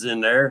experiences in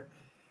there.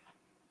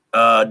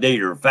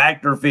 Dieter,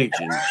 fact or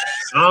fiction?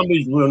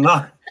 Zombies will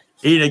not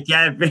eat a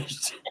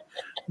catfish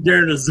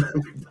during the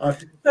zombie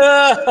apocalypse.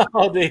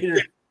 Oh, Dieter.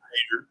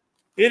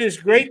 It is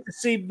great to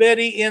see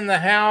Betty in the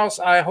house.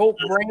 I hope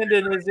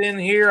Brandon is in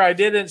here. I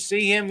didn't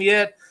see him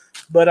yet,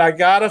 but I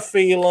got a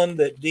feeling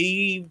that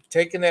Dee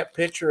taking that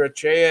picture of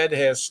Chad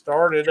has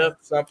started up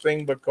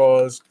something,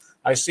 because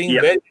I seen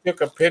Betty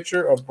took a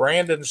picture of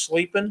Brandon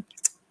sleeping.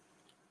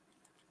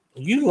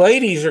 You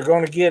ladies are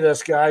going to get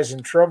us guys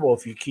in trouble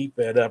if you keep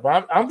that up.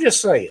 I'm just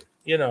saying,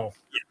 you know.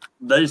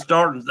 They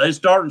starting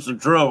some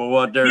trouble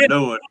what they're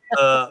doing.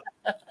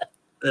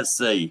 Let's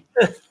see.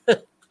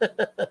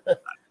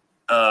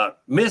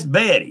 Miss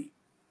Betty,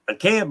 I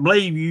can't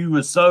believe you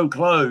was so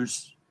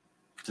close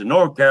to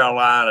North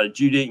Carolina that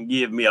you didn't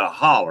give me a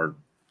holler.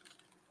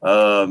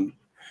 If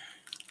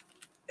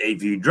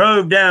you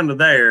drove down to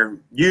there,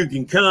 you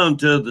can come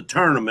to the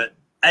tournament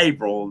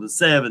April the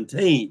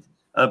 17th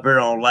up here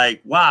on Lake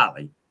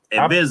Wiley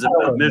and visit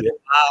with Mr. Lyle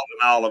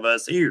and all of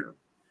us here.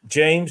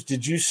 James,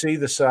 did you see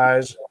the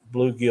size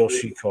bluegill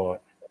she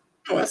caught?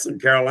 Oh, that's some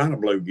Carolina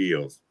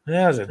bluegills.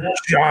 That was a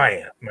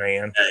giant,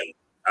 man. Hey,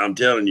 I'm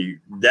telling you,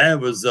 that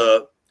was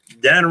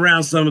down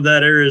around some of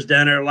that areas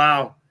down there,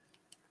 Lyle.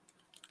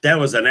 That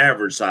was an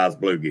average size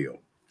bluegill.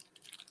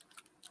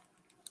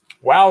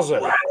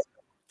 Wowza.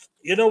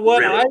 You know what?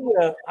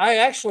 Really? I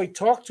actually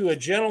talked to a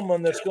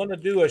gentleman that's going to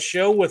do a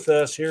show with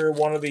us here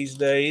one of these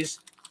days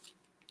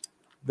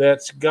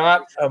that's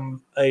got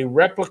a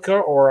replica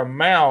or a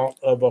mount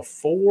of a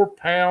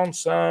 4-pound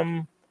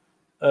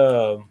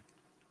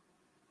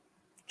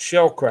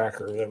shell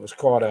cracker that was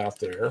caught out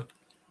there.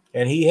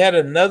 And he had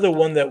another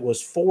one that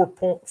was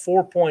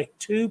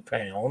 4.2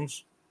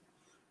 pounds.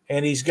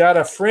 And he's got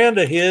a friend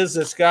of his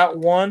that's got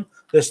one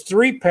that's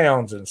 3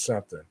 pounds and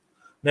something.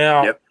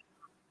 Now,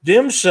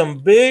 them some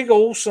big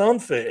old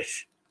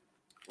sunfish.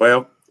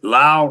 Well,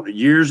 Lyle,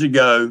 years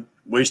ago,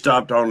 we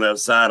stopped on the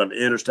side of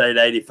Interstate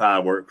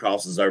 85 where it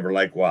crosses over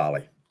Lake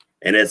Wiley.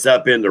 And it's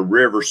up in the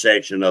river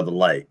section of the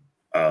lake.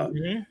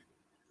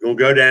 We'll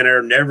go down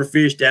there, never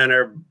fish down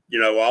there, you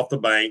know, off the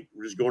bank.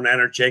 We're just going down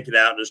there, check it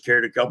out, just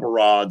carried a couple of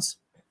rods.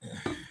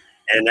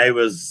 And they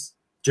was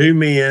 2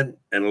 men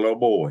and a little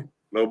boy.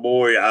 Little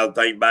boy, I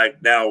think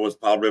back now, was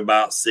probably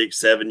about 6,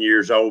 7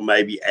 years old,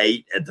 maybe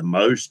 8 at the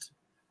most.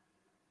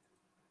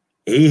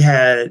 He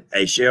had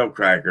a shell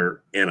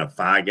cracker in a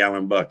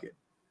 5-gallon bucket.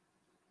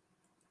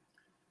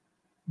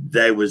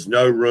 There was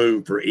no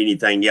room for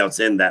anything else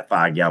in that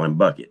 5-gallon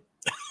bucket.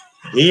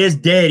 His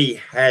daddy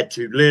had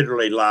to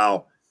literally,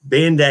 Lyle,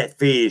 bend that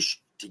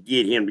fish to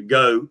get him to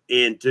go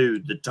into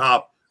the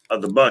top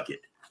of the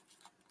bucket.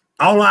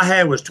 All I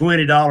had was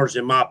 $20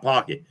 in my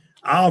pocket.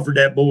 I offered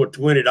that boy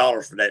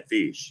 $20 for that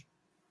fish.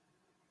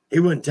 He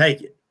wouldn't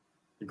take it.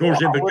 Of course,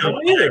 it became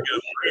a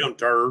real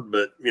turd,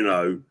 but, you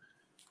know.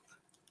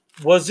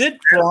 Was it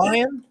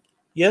Brian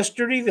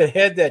yesterday that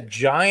had that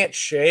giant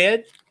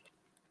shad?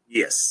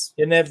 Yes.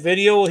 In that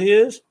video of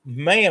his?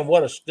 Man,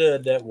 what a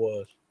stud that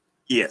was.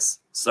 Yes.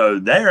 So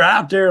they're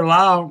out there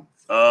long.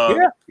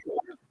 That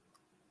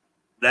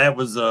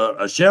was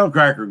a shell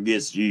cracker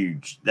gets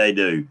huge. They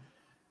do.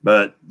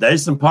 But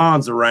there's some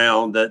ponds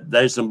around that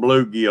there's some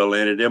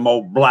bluegill in it. Them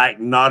old black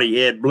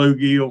knotty head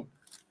bluegill,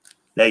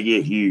 they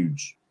get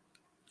huge.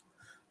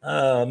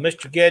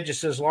 Mr. Gadget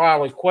says,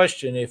 Lyle, a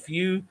question. If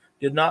you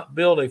did not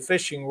build a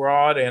fishing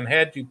rod and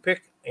had to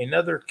pick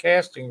another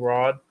casting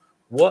rod,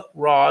 what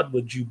rod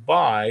would you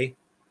buy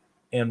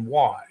and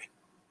why?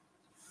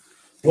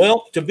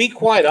 Well, to be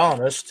quite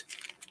honest,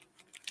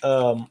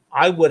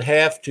 I would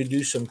have to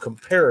do some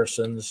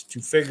comparisons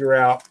to figure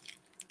out,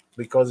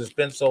 because it's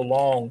been so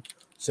long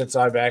since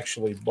I've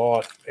actually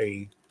bought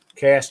a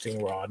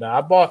casting rod.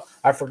 Now,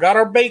 I forgot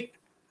our bait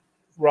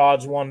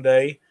rods one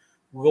day.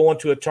 We're going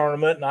to a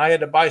tournament, and I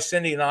had to buy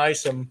Cindy and I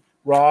some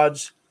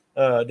rods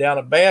down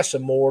at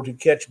Bassamore to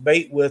catch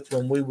bait with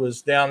when we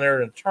was down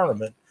there in a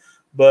tournament.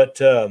 But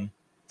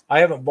I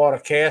haven't bought a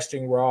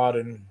casting rod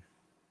in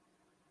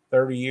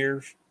 30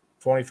 years,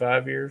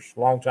 25 years,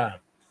 long time.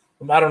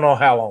 I don't know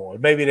how long.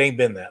 Maybe it ain't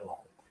been that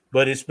long,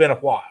 but it's been a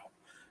while.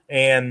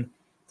 And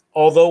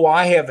although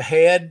I have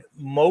had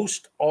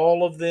most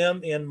all of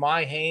them in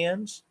my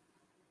hands,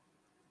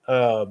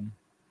 and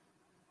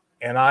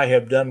I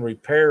have done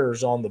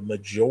repairs on the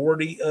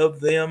majority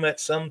of them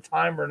at some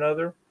time or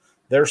another,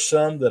 there's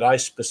some that I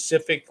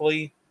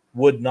specifically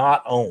would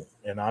not own.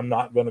 And I'm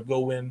not going to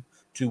go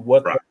into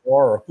what they are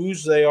or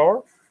whose they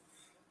are.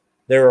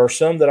 There are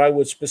some that I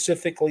would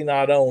specifically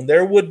not own.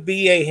 There would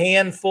be a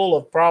handful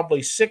of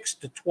probably 6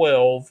 to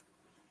 12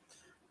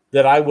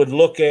 that I would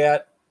look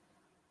at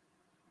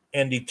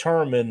and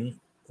determine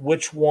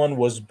which one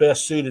was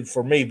best suited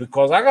for me.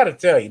 Because I got to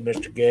tell you,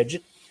 Mr.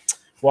 Gadget,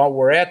 while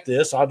we're at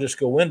this, I'll just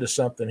go into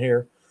something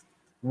here.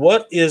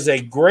 What is a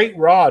great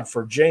rod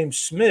for James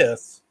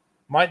Smith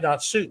might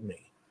not suit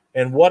me.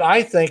 And what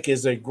I think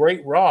is a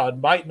great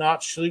rod might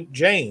not suit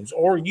James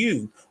or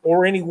you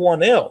or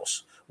anyone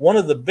else. One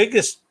of the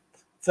biggest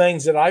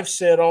things that I've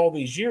said all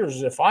these years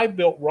is if I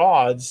built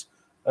rods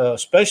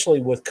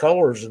especially with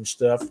colors and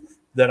stuff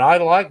that I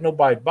like.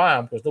 Nobody buy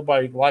them because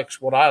nobody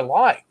likes what I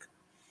like.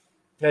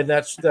 And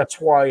that's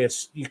why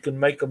you can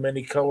make them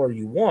any color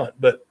you want.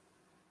 But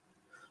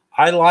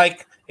I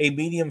like a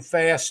medium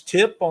fast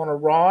tip on a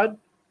rod.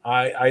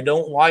 I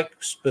don't like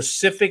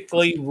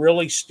specifically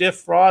really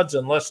stiff rods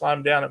unless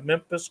I'm down at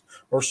Memphis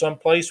or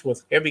someplace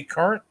with heavy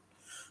current.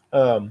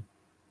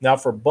 Now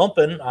for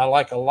bumping, I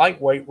like a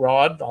lightweight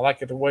rod. I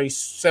like it to weigh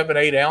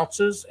 7-8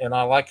 ounces, and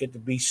I like it to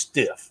be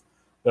stiff,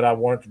 but I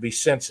want it to be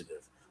sensitive.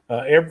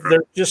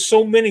 There's just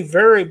so many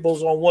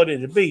variables on what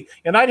it'd be,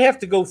 and I'd have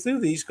to go through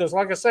these because,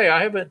 like I say,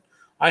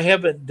 I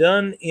haven't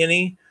done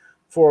any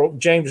for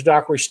James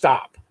Dockery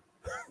Stop,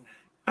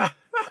 but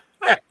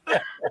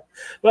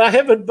I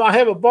haven't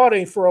bought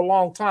any for a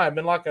long time.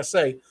 And like I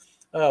say,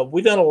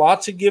 we've done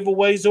lots of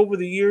giveaways over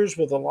the years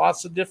with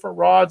lots of different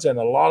rods, and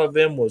a lot of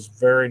them was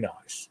very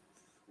nice.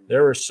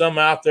 There are some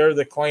out there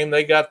that claim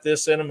they got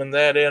this in them and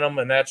that in them,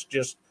 and it's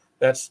just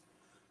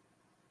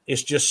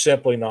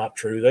simply not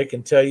true. They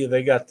can tell you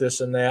they got this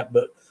and that,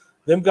 but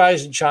them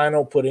guys in China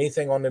will put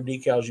anything on them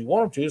decals you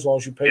want them to as long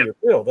as you pay your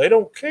bill. They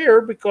don't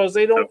care because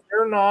they're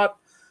not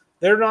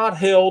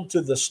held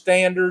to the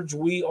standards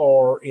we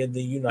are in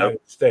the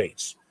United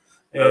States.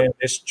 And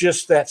it's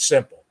just that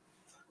simple.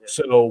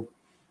 So,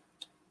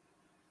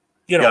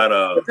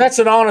 that's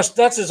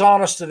as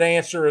honest an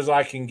answer as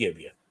I can give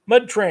you.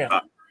 Mud Tramp.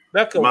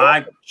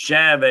 Mike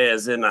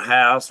Chavez in the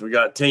house. We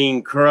got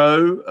Team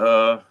Crow.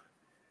 I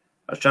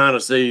was trying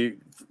to see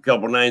a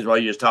couple names while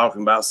you was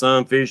talking about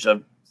Sunfish,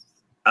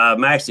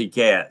 Maxi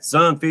Cat,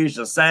 Sunfish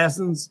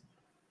Assassins.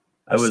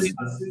 I see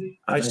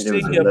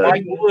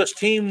Mike Lewis,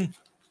 Team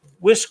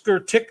Whisker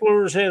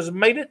Ticklers has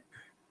made it.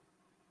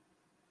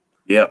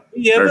 Yep.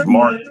 There's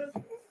Mark.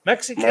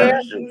 Maxi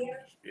Cat.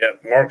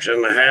 Yep, Mark's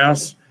in the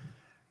house.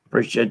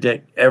 Appreciate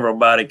that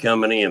everybody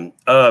coming in.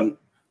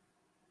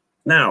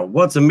 Now,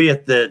 what's a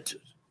myth that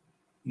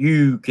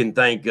you can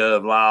think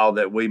of, Lyle,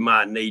 that we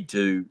might need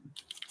to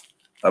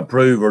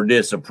approve or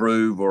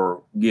disapprove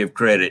or give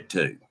credit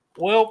to?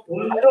 Well,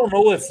 I don't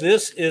know if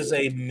this is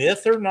a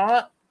myth or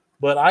not,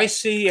 but I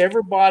see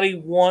everybody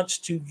wants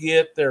to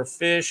get their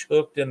fish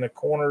hooked in the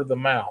corner of the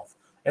mouth.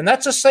 And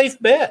that's a safe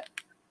bet.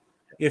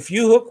 If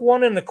you hook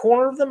one in the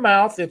corner of the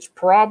mouth, it's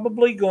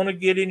probably going to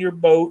get in your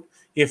boat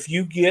if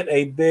you get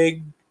a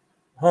big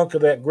hunk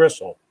of that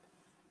gristle.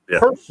 Yeah.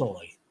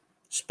 Personally,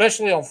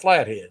 especially on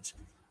flatheads,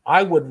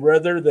 I would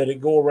rather that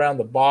it go around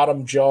the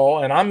bottom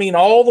jaw, and I mean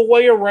all the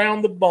way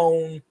around the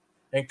bone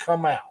and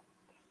come out.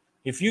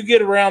 If you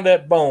get around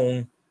that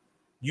bone,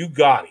 you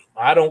got him.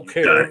 I don't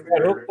care. If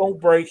that hook don't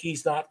break,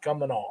 he's not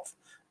coming off.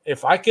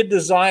 If I could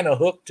design a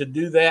hook to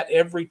do that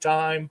every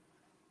time,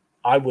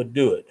 I would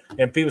do it.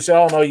 And people say,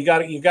 "Oh no, you got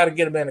to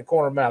get them in the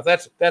corner of the mouth."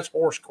 That's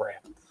horse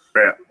crap.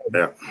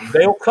 Yeah.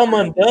 They'll come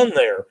undone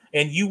there,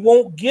 and you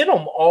won't get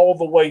them all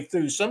the way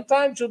through.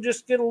 Sometimes you'll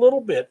just get a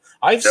little bit.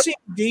 I've seen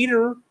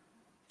Dieter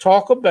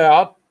talk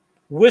about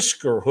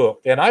whisker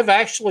hook, and I've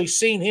actually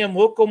seen him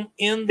hook them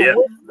in the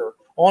whisker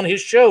on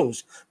his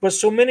shows. But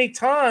so many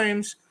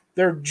times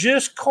they're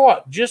just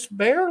caught, just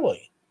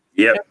barely.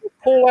 Yeah.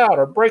 Pull out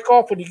or break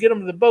off when you get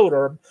them to the boat,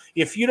 or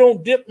if you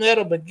don't dip net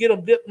them and get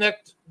them dip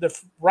net the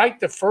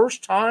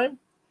first time,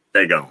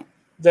 they go.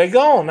 They're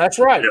gone. That's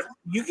right. Yep.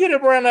 You get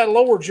them around that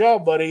lower jaw,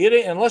 buddy. It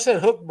ain't, unless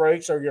that hook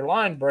breaks or your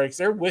line breaks,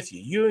 they're with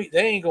you.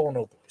 They ain't going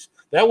no place.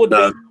 That would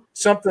be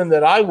something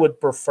that I would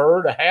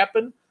prefer to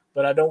happen,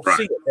 but I don't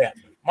see it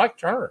happening. Mike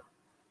Turner.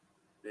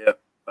 Yep.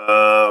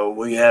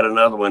 We had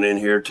another one in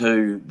here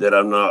too that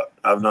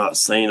I've not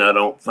seen. I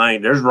don't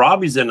think there's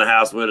Robbie's in the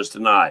house with us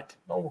tonight.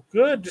 Oh,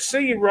 good to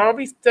see you,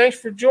 Robbie. Thanks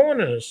for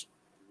joining us.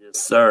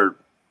 Yes, sir.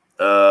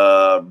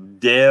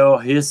 Dale,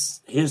 his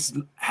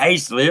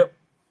Hayslip.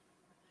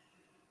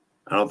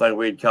 I don't think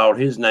we'd called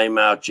his name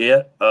out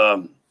yet.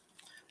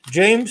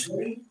 James?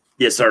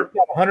 Yes, sir. We've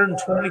got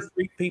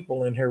 123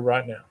 people in here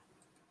right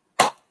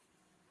now.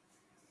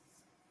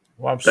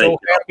 Well, I'm so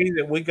happy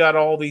that we got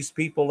all these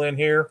people in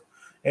here.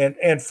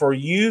 And for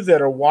you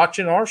that are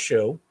watching our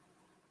show,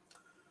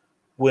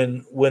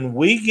 when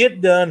we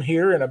get done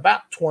here in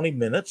about 20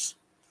 minutes,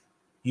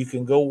 you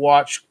can go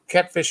watch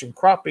Catfish and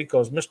Crappie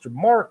because Mr.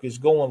 Mark is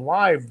going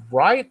live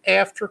right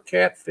after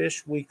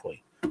Catfish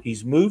Weekly.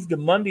 He's moved to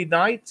Monday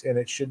nights, and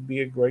it should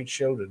be a great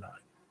show tonight.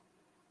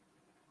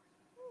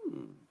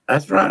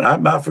 That's right. I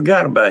about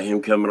forgot about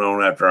him coming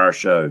on after our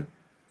show.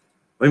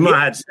 We might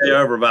have to stay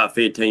over about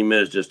 15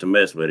 minutes just to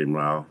mess with him,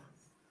 Lyle.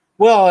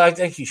 Well, I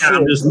think you should.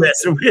 I'm just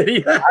messing with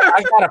you.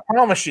 I got to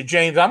promise you,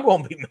 James, I'm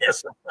going to be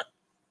messing.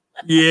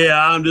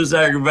 Yeah, I'm just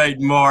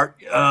aggravating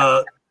Mark.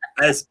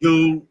 That's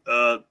cool.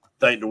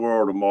 Thank the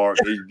world of Mark.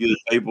 He's good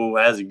people,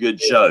 has a good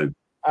show.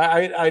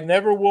 I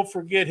never will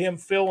forget him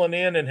filling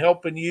in and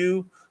helping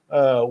you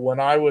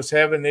when I was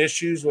having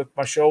issues with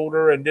my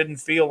shoulder and didn't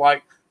feel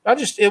like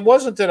it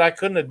wasn't that I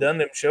couldn't have done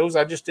them shows.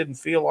 I just didn't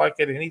feel like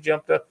it. And he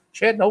jumped up.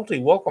 Chad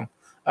Nolte, welcome.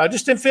 I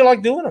just didn't feel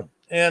like doing them.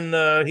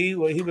 And he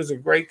was a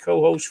great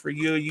co-host for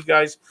you. You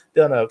guys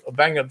done a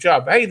bang-up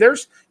job. Hey,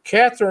 there's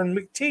Catherine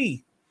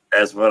McTee.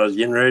 That's what I was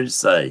getting ready to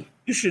say.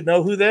 You should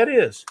know who that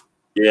is.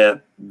 Yeah,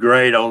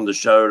 great on the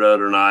show the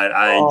other night.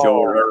 I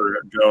enjoyed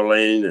her,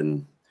 Jolene,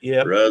 and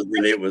her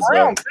husband. It was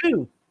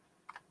too.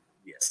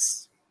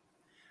 Yes.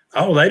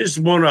 Oh, they just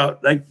won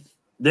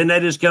didn't they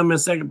just come in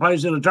second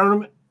place in the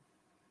tournament?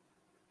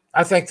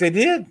 I think they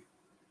did.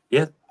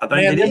 Yeah, I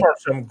think they did. Them are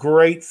some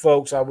great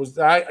folks.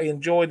 I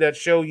enjoyed that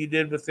show you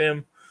did with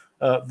them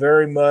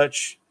very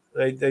much.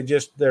 They're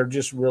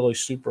just really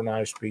super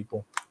nice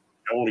people.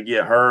 I want to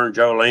get her and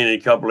Jolene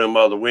and a couple of them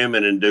other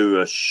women and do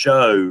a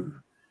show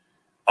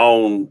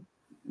on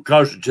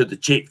closer to the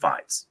chick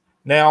fights.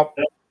 Now,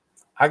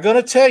 I'm going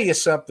to tell you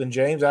something,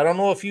 James. I don't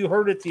know if you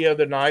heard it the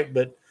other night,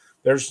 but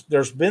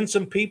there's been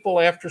some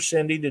people after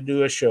Cindy to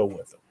do a show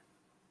with them.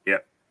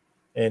 Yep.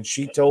 And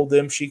she told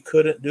them she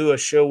couldn't do a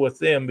show with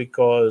them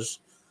because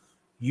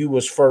you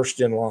was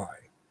first in line.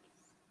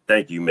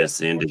 Thank you, Miss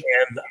Cindy.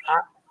 And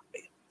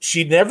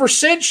she never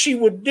said she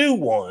would do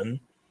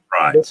one.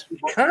 Right.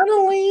 Kind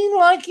of lean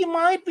like you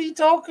might be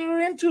talking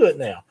her into it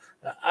now.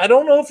 I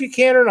don't know if you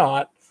can or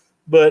not,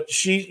 but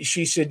she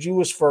said you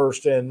was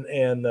first, and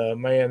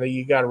man,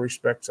 you got to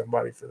respect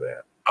somebody for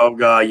that. Oh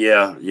God,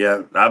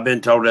 yeah. I've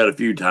been told that a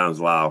few times,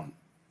 Lyle.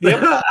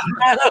 Yep.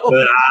 I know.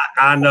 But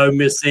I know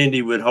Miss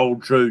Cindy would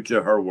hold true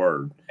to her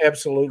word.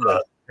 Absolutely.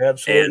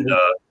 Absolutely.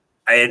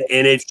 And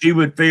if she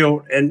would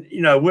feel, and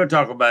we'll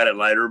talk about it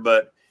later,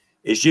 but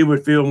if she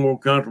would feel more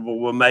comfortable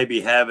with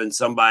maybe having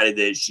somebody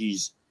that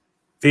she's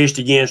fished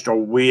against or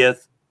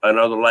with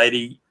another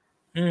lady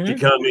to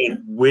come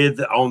in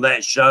with on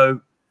that show,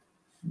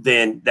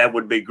 then that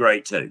would be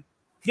great too.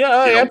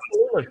 Yeah,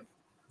 absolutely.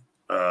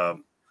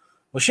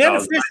 Well, she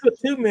hasn't fished with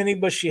too many,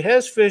 but she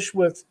has fished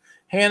with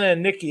Hannah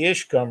and Nikki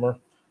Ishcomer,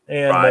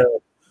 and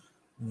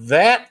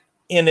that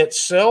in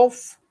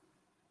itself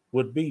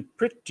would be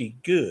pretty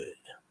good.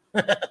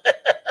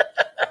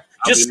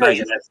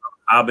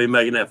 I'll be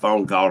making that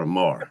phone call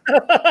tomorrow.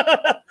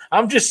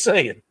 I'm just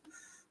saying.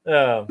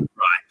 Right.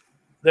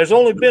 There's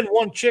only been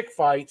one chick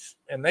fight,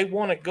 and they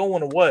want it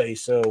going away.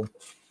 So,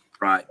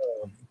 right.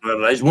 Well,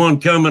 there's one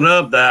coming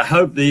up that I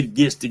hope that it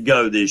gets to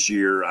go this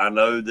year. I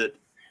know that,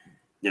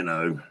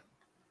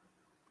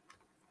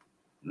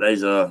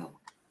 there's a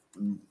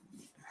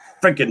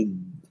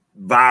freaking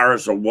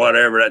virus or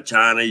whatever, that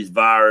Chinese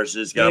virus.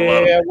 It's got a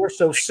lot of we're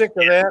so sick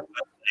of that.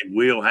 They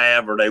will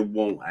have or they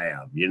won't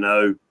have,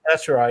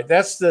 That's right.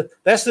 That's the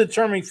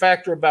determining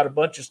factor about a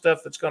bunch of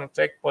stuff that's going to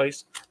take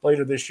place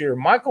later this year.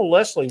 Michael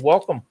Leslie,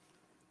 welcome.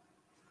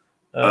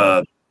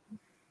 But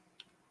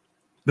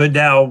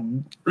now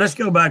let's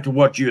go back to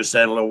what you were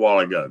saying a little while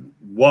ago.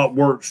 What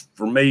works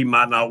for me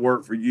might not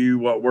work for you.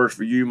 What works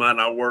for you might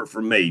not work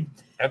for me.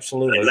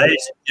 Absolutely. And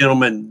ladies and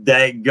gentlemen,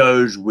 that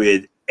goes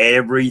with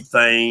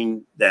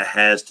everything that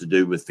has to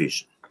do with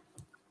fishing.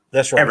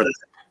 That's right. Everything.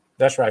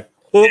 That's right.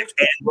 Hooks,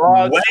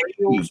 rods,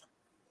 reels.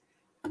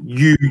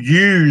 You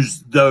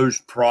use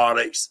those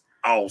products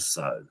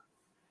also.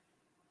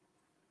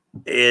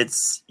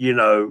 It's,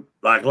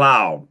 like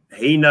Lyle,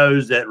 he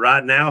knows that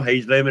right now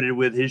he's limited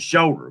with his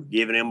shoulder,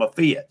 giving him a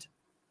fit.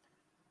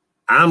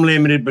 I'm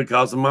limited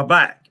because of my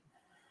back.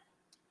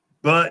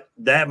 But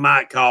that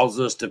might cause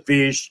us to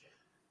fish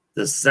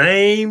the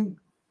same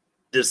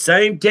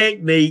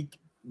technique,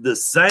 the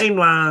same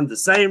line, the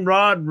same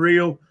rod and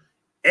reel.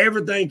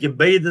 Everything can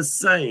be the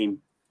same,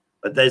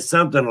 but there's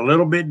something a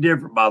little bit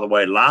different by the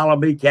way Lyle will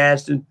be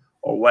casting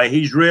or the way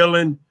he's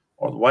reeling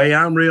or the way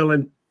I'm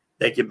reeling.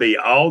 There can be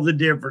all the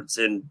difference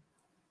in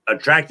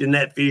attracting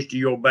that fish to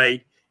your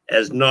bait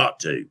as not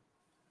to.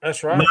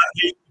 That's right.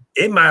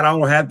 It might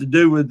all have to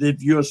do with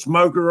if you're a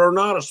smoker or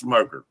not a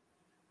smoker,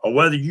 or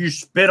whether you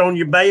spit on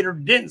your bait or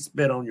didn't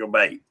spit on your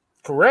bait.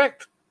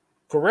 Correct.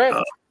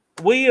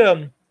 We,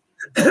 right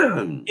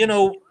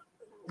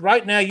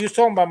now, you was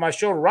talking about my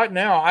shoulder. Right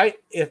now,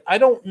 I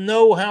don't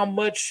know how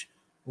much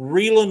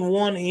reeling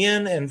one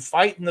in and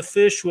fighting the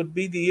fish would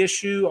be the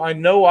issue. I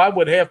know I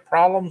would have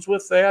problems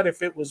with that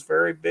if it was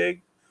very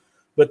big.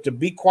 But to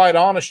be quite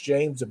honest,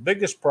 James, the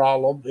biggest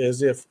problem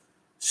is if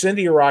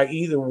Cindy or I,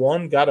 either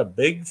one, got a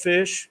big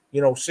fish,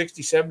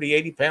 60, 70,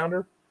 80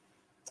 pounder,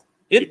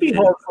 it'd be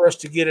hard for us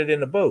to get it in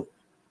the boat.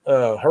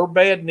 Her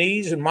bad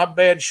knees and my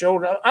bad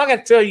shoulder. I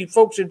got to tell you,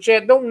 folks in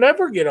chat, don't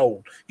never get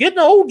old. Getting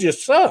old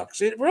just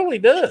sucks. It really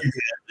does.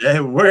 Yeah,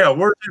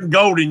 where's them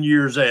golden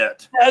years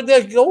at?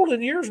 The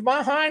golden years,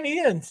 my hind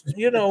ends.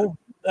 Give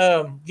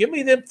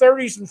me them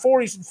 30s and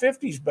 40s and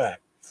 50s back.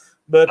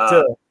 But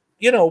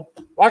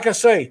like I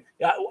say,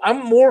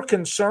 I'm more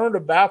concerned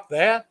about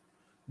that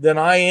than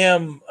I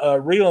am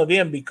reeling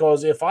in,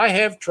 because if I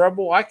have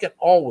trouble, I can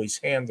always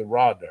hand the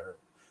rod to her,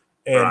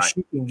 and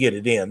she can get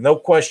it in, no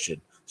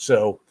question.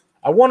 So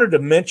I wanted to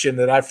mention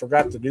that I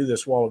forgot to do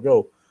this a while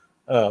ago.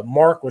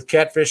 Mark with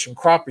Catfish and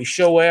Crappie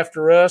Show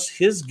after us.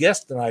 His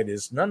guest tonight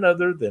is none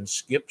other than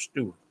Skip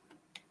Stewart.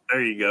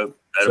 There you go.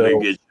 That'll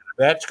be good.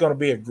 That's going to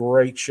be a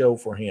great show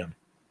for him.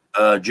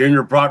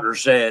 Junior Proctor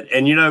said,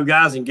 and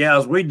guys and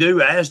gals, we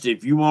do ask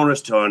if you want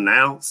us to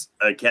announce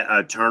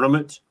a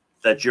tournament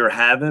that you're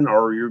having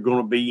or you're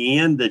going to be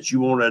in, that you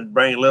want to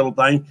bring a little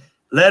thing,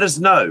 let us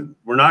know.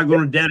 We're not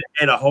going to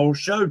dedicate a whole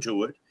show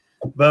to it,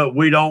 but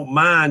we don't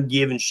mind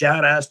giving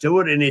shout outs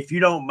to it. And if you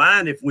don't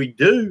mind, if we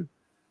do,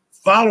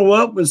 follow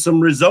up with some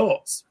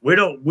results. We'd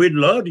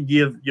love to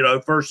give,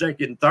 first,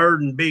 second, third,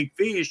 and big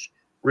fish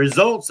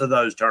results of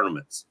those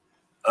tournaments.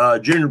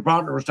 Junior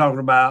Proctor was talking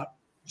about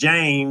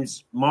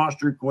James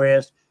Monster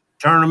Quest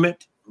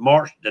tournament,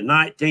 March the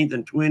 19th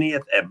and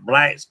 20th at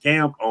Black's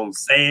Camp on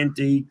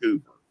Santee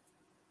Cooper.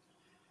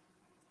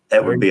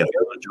 That would be a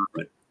fun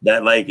tournament.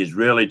 That lake is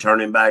really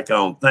turning back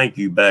on. Thank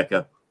you,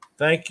 Becca.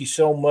 Thank you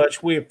so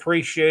much. We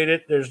appreciate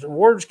it.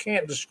 Words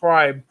can't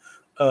describe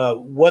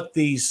what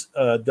these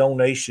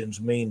donations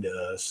mean to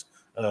us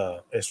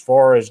as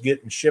far as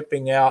getting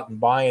shipping out and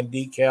buying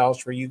decals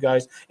for you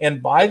guys.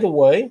 And by the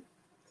way,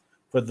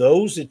 for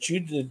those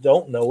that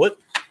don't know it,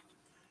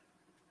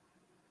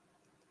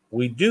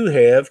 we do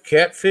have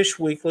Catfish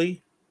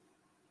Weekly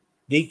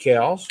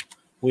decals.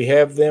 We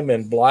have them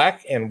in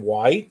black and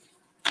white.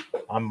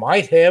 I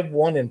might have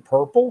one in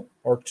purple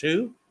or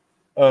two.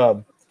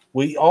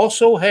 We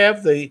also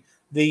have the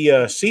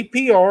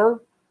CPR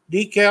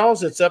decals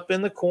that's up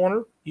in the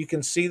corner. You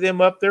can see them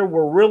up there.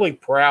 We're really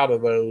proud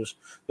of those.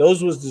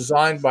 Those was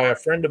designed by a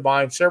friend of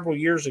mine several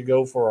years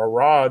ago for our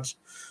rods.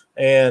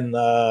 And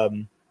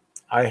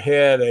I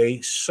had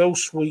a so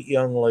sweet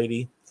young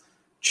lady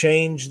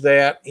change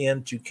that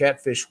into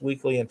Catfish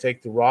Weekly and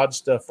take the rod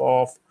stuff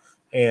off.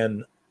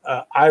 And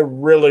I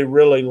really,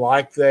 really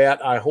like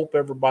that. I hope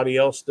everybody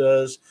else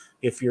does.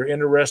 If you're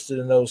interested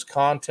in those,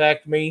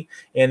 contact me.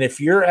 And if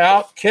you're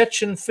out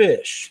catching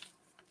fish,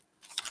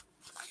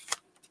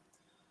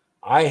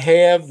 I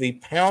have the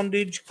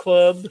Poundage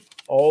Club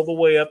all the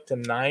way up to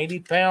 90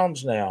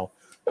 pounds now.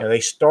 And they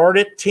start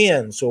at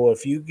 10. So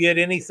if you get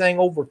anything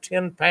over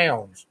 10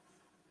 pounds,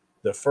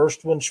 the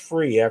first one's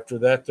free. After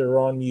that, they're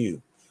on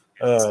you.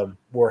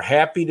 We're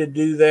happy to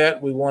do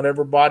that. We want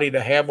everybody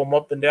to have them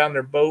up and down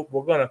their boat.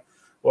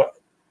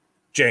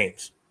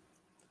 James,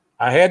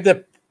 I had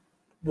the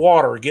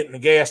water get in the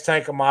gas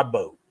tank of my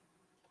boat.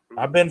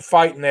 I've been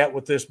fighting that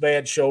with this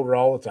bad shoulder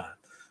all the time.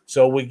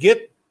 So we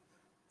get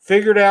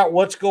figured out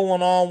what's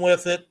going on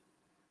with it.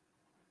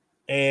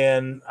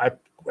 And I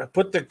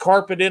put the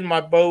carpet in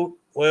my boat.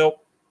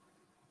 Well,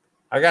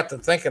 I got to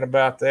thinking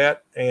about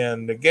that,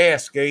 and the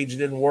gas gauge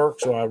didn't work,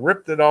 so I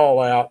ripped it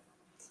all out.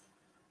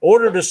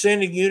 Ordered a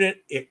sending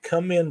unit. It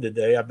come in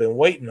today. I've been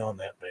waiting on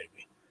that baby.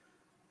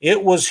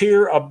 It was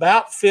here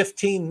about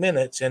 15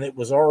 minutes, and it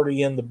was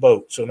already in the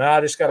boat. So now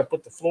I just got to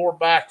put the floor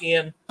back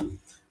in,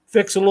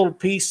 fix a little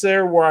piece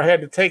there where I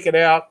had to take it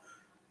out,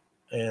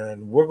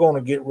 and we're going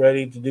to get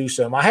ready to do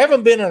something. I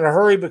haven't been in a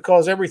hurry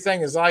because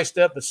everything is iced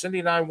up, but Cindy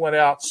and I went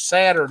out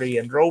Saturday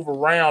and drove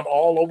around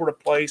all over the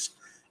place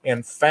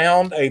and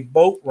found a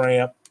boat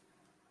ramp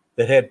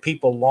that had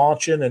people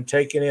launching and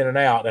taking in and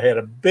out. It had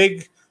a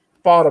big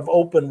spot of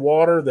open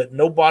water that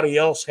nobody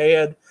else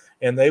had,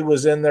 and they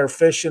was in there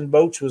fishing.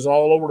 Boats was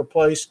all over the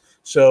place.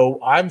 So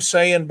I'm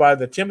saying by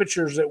the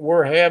temperatures that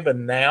we're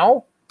having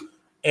now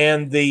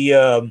and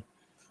the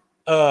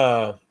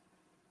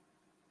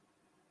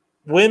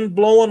wind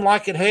blowing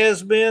like it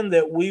has been,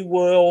 that we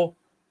will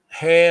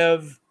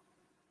have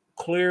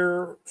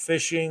clear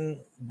fishing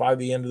by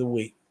the end of the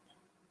week.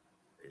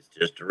 It's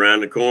just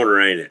around the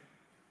corner, ain't it?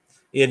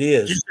 It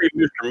is. Did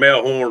you see Mr.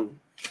 Melhorn?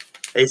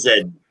 He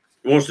said,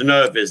 wants to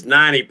know if it's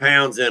 90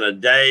 pounds in a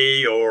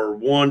day or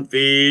one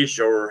fish,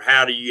 or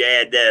how do you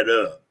add that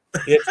up?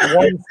 It's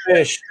one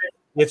fish.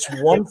 It's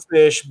one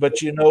fish, but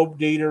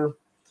Dieter,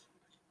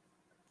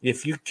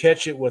 if you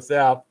catch it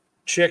without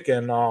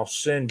chicken, I'll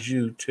send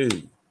you two.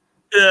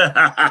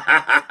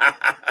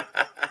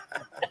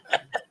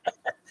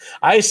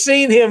 I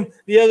seen him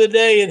the other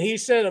day, and he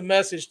sent a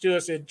message to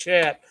us in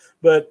chat,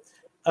 but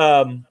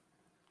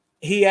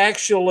he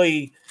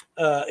actually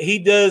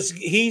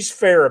he's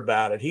fair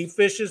about it. He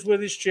fishes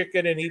with his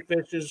chicken, and he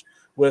fishes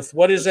with,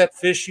 what is that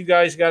fish you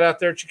guys got out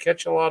there that you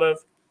catch a lot of?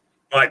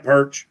 White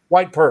perch.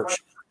 White perch.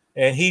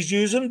 And he's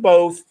using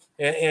both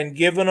and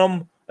giving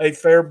them a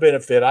fair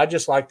benefit. I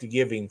just like to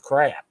give him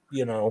crap,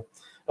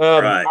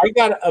 Right. I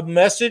got a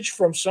message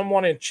from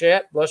someone in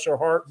chat, bless her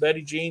heart.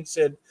 Betty Jean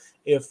said,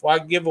 if I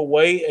give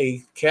away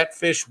a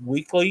Catfish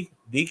Weekly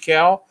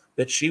decal,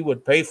 that she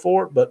would pay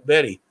for it. But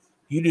Betty,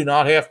 you do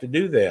not have to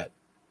do that.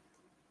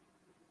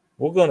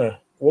 We're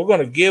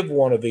gonna give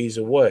one of these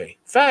away.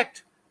 In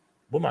fact,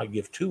 we might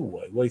give two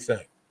away. What do you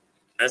think?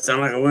 That sounds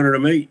like a winner to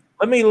me.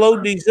 Let me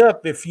load these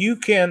up. If you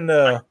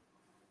can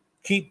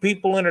keep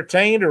people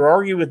entertained or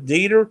argue with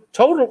Dieter,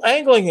 total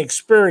angling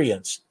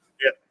experience.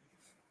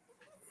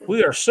 Yep.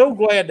 We are so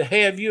glad to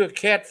have you at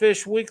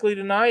Catfish Weekly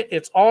tonight.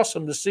 It's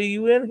awesome to see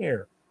you in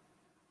here.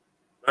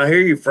 I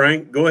hear you,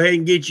 Frank. Go ahead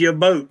and get you a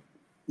boat.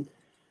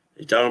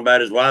 He's talking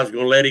about his wife's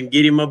going to let him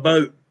get him a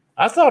boat.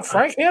 I thought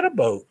Frank had a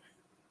boat.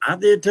 I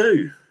did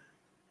too.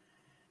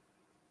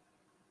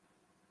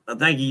 I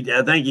think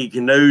he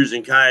canoes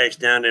and kayaks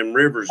down them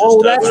rivers and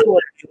stuff. That's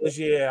what it is.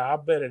 Yeah, I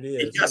bet it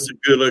is. He's got some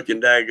good looking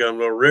daggum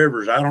little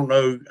rivers. I don't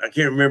know. I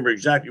can't remember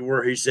exactly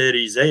where he said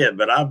he's at,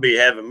 but I'll be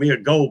having me a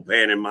gold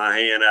pan in my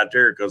hand out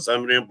there because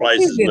some of them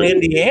places. He's in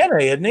Indiana,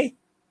 isn't he?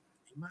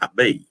 He might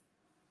be.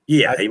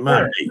 Yeah, he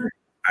might be.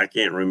 I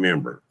can't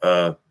remember.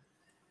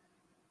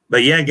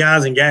 But yeah,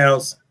 guys and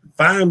gals,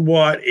 find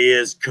what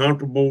is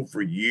comfortable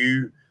for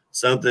you,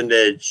 something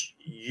that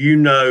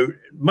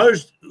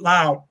most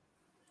like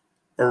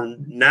for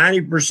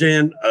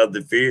 90% of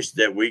the fish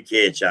that we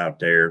catch out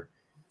there,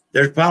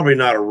 there's probably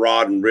not a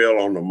rod and reel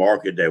on the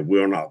market that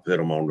will not put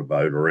them on the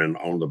boat or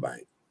on the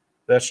bank.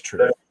 That's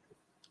true.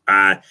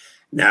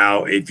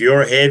 Now, if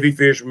you're a heavy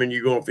fisherman,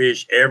 you're going to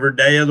fish every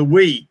day of the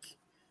week,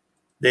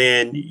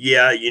 then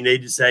yeah, you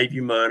need to save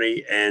your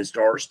money and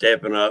start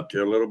stepping up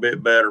to a little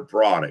bit better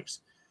products.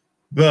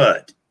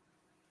 But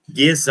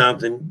get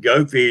something,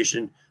 go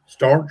fishing,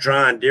 start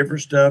trying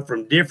different stuff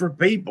from different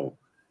people.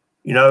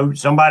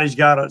 Somebody's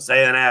got to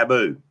say an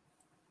Abu.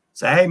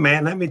 Say, hey,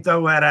 man, let me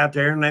throw that out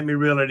there and let me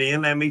reel it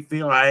in. Let me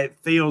feel how it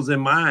feels in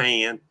my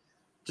hand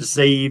to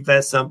see if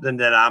that's something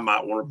that I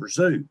might want to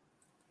pursue.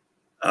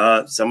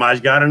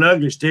 Somebody's got an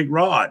ugly stick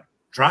rod.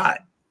 Try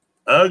it.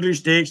 Ugly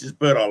Sticks has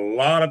put a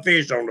lot of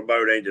fish on the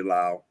boat, ain't it,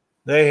 Lyle?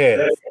 They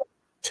have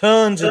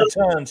tons and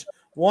tons.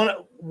 One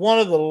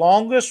of the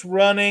longest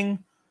running,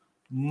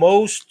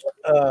 most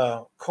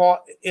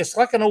caught. It's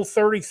like an old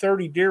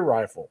 30-30 deer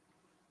rifle.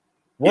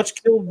 What's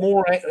killed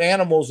more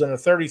animals than a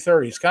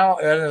 30-30? It's kind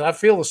of, and I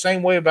feel the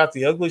same way about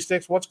the Ugly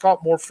Sticks. What's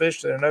caught more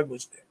fish than an Ugly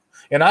Stick?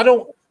 And I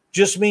don't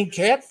just mean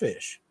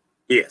catfish.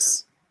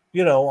 Yes.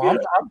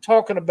 I'm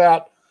talking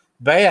about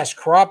bass,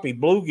 crappie,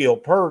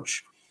 bluegill,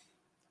 perch.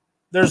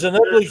 There's an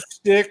Ugly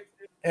Stick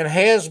and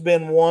has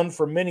been one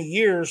for many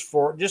years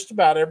for just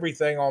about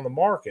everything on the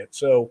market.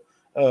 So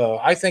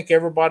I think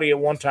everybody at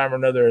one time or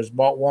another has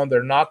bought one.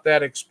 They're not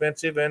that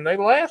expensive and they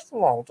last a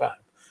long time.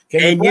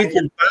 You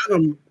can find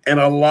them in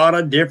a lot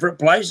of different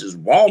places,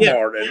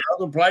 Walmart and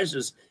other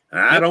places.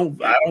 I don't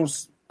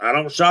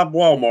shop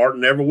Walmart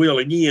and never will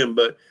again,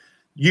 but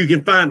you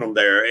can find them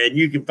there, and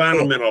you can find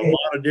them in a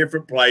lot of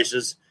different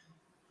places.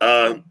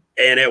 And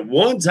at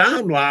one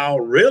time, Lyle,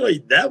 really,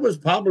 that was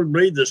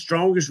probably the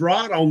strongest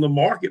rod on the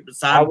market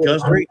besides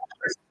custom.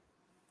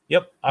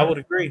 Yep, I would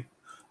agree.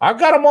 I've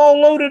got them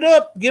all loaded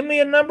up. Give me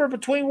a number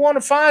between 1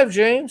 and 5,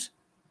 James.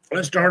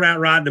 Let's start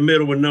out right in the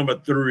middle with number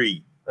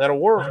 3. That'll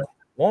work.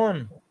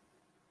 1,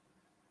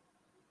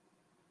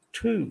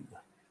 2,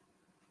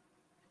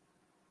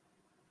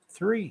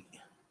 3.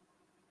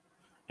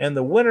 And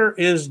the winner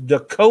is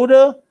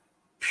Dakota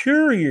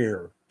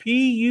Puryear,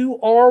 Puryear.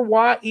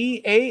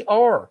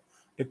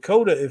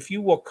 Dakota, if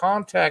you will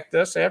contact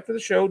us after the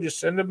show, just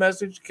send a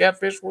message to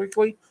Catfish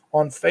Weekly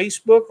on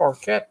Facebook or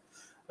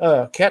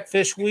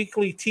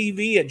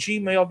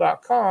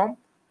catfishweeklytv@gmail.com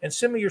and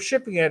send me your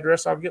shipping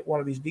address. I'll get one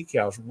of these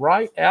decals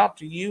right out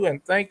to you.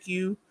 And thank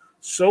you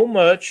so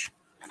much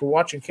for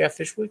watching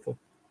Catfish Weekly.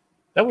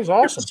 That was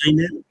awesome.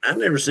 I've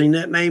never seen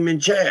that name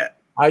in chat.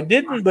 I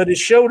didn't, but it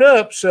showed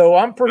up, so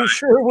I'm pretty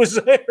sure it was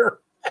there.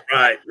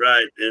 Right.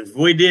 If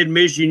we did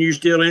miss you and you're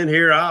still in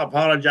here, I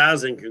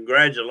apologize and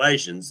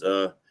congratulations.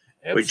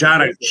 We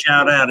try to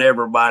shout out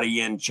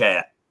everybody in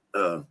chat.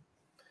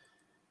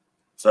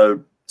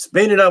 So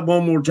spin it up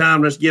one more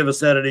time. Let's give a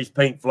set of these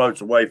pink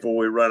floats away before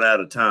we run out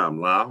of time,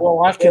 Lyle.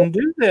 Well, I can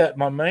do that,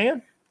 my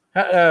man.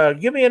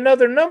 Give me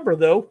another number,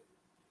 though.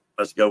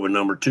 Let's go with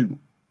number 2.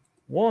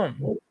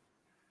 1,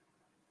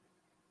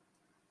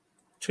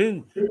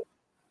 2.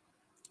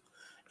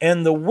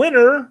 And the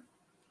winner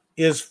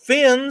is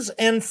Fins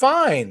and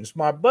Finds,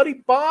 my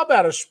buddy Bob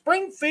out of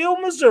Springfield,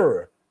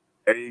 Missouri.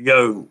 There you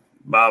go,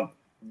 Bob.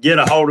 Get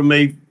a hold of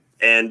me,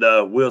 and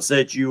we'll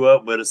set you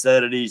up with a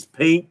set of these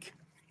pink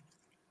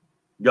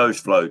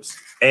ghost floats.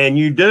 And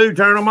you do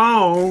turn them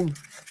on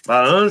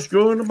by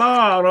unscrewing the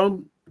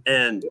bottom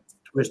and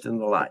twisting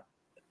the light.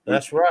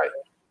 That's right.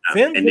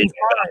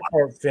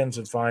 Fins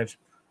and Finds.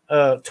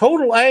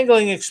 Total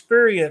angling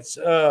experience.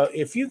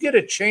 If you get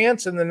a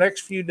chance in the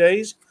next few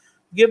days,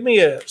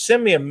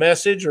 send me a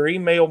message or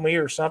email me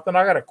or something.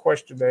 I got a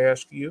question to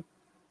ask you.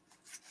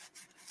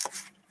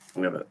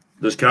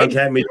 Just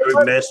contact me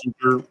through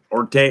Messenger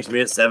or text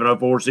me at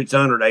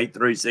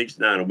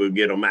 704-600-8369 and we'll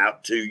get them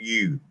out to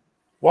you.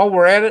 While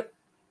we're at it,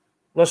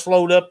 let's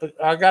load up.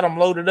 I got them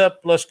loaded up.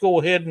 Let's go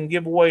ahead and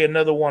give away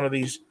another one of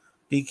these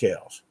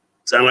decals.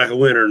 Sound like a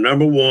winner.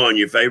 Number 1,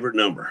 your favorite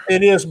number.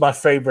 It is my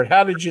favorite.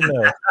 How did you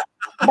know?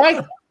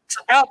 Mike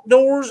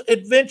Outdoors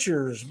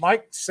Adventures.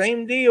 Mike,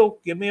 same deal.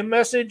 Give me a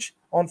message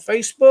on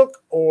Facebook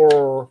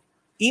or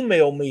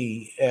email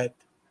me at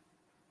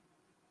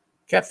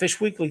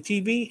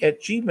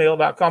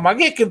catfishweeklytv@gmail.com. I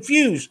get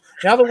confused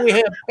now that we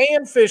have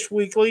Panfish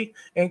Weekly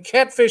and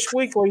Catfish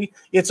Weekly.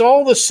 It's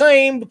all the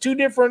same, 2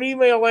 different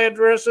email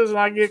addresses, and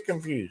I get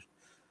confused.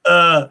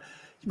 If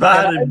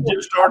I had to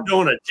just start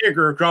doing a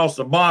ticker across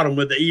the bottom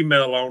with the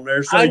email on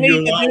there. So I need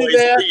to do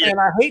that, and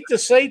I hate to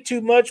say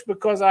too much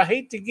because I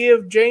hate to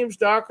give James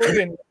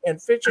Dockery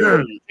and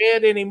Fishing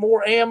Chad any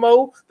more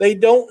ammo. They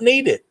don't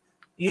need it.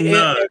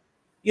 You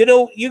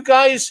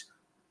guys,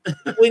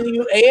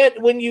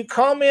 when you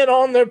comment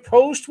on their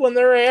post when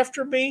they're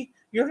after me,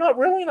 you're not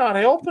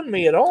helping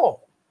me at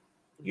all.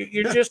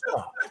 You're just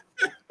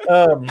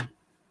not.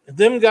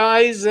 Them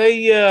guys,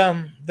 they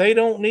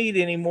don't need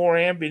any more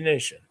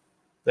ammunition.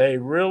 They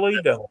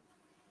really don't.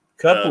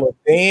 Couple of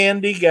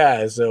dandy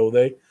guys, though.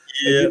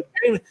 Yeah.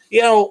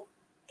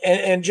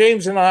 And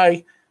James and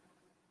I,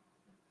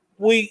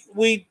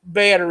 we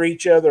batter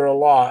each other a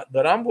lot,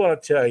 but I'm going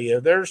to tell you,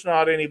 there's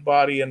not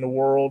anybody in the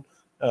world.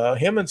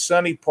 Him and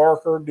Sonny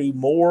Parker do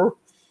more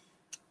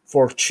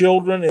for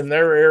children in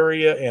their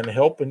area and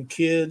helping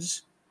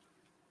kids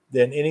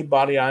than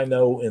anybody I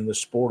know in the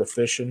sport of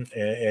fishing,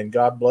 and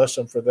God bless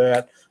them for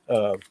that.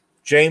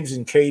 James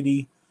and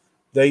Katie,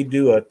 they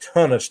do a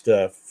ton of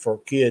stuff for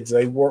kids.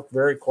 They work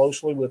very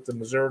closely with the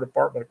Missouri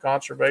Department of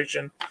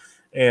Conservation,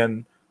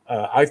 and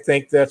I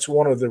think that's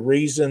one of the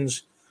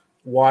reasons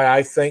why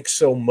I think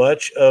so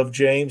much of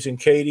James and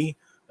Katie.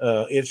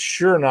 It's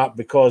sure not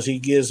because he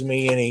gives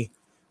me any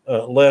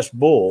less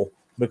bull,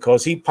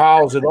 because he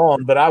piles it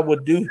on, but I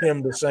would do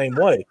him the same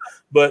way.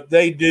 But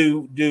they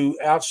do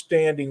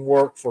outstanding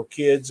work for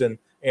kids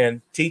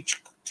and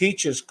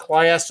teaches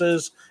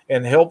classes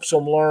and helps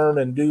them learn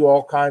and do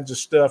all kinds of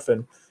stuff.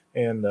 And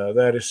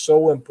that is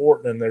so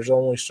important. And there's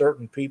only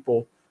certain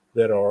people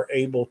that are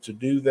able to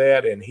do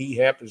that, and he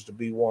happens to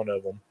be one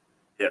of them.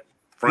 Yeah.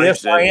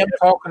 Yes, I am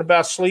talking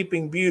about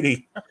Sleeping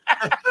Beauty.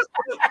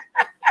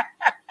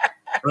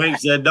 Frank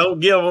said, "Don't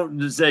give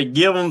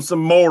them some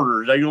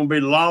mortars. They're going to be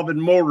lobbing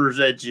mortars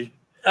at you."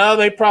 Oh,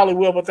 they probably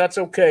will, but that's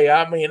okay.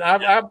 I mean,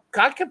 I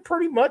can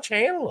pretty much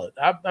handle it.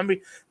 I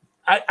mean,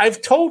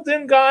 I've told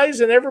them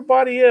guys and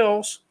everybody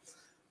else,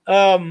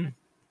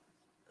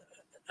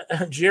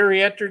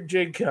 Geriatric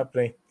Jig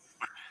Company.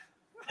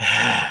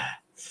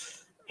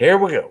 Here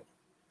we go.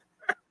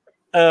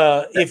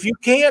 If you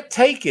can't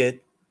take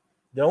it,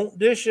 don't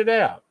dish it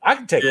out. I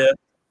can take it.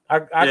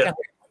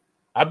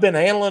 I've been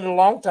handling it a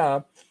long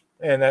time,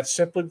 and that's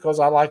simply because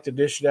I like to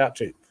dish it out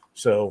too.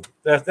 So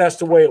that's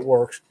the way it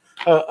works.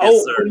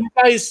 You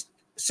guys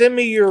send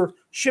me your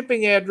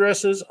shipping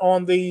addresses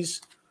on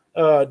these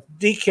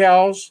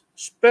decals.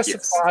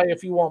 Specify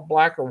if you want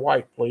black or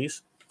white,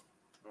 please.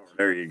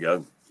 There you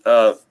go.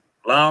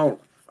 Lyle,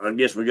 I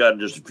guess we got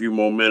just a few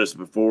more minutes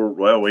before.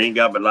 Well, we ain't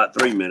got but like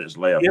 3 minutes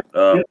left.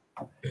 Yep.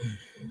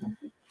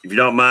 If you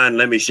don't mind,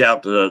 let me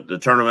shout the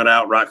tournament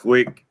out right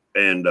quick,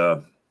 and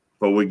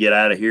before we get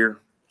out of here.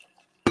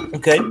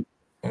 Okay.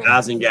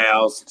 Guys and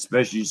gals,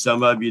 especially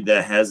some of you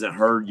that hasn't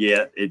heard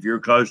yet, if you're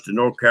close to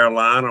North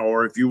Carolina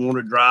or if you want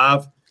to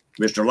drive,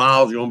 Mr.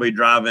 Lyle's going to be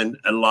driving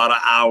a lot of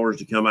hours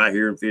to come out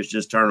here and fish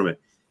this tournament.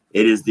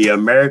 It is the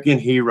American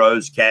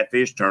Heroes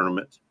Catfish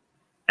Tournament,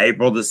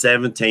 April the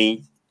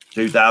 17th,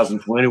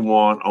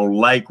 2021 on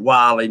Lake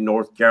Wiley,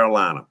 North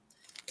Carolina.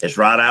 It's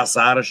right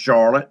outside of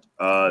Charlotte.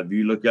 If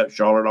you look up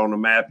Charlotte on the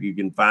map, you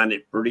can find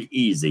it pretty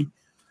easy.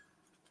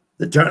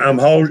 I'm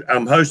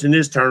hosting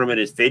this tournament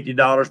is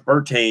 $50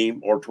 per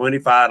team or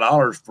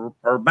 $25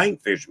 per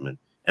bank fisherman.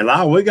 And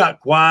Lyle, we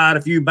got quite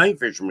a few bank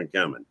fishermen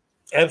coming.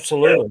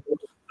 Absolutely.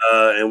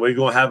 And we're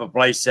going to have a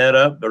place set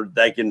up where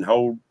they can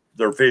hold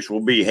their fish will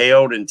be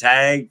held and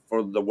tagged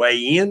for the way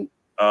in.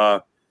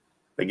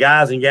 But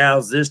guys and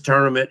gals, this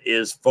tournament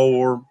is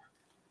for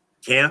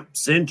Camp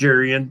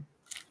Centurion.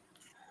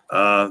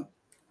 Hold up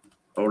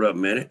a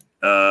minute.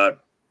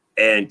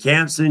 And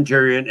Camp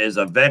Centurion is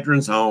a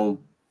veterans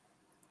home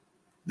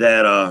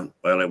that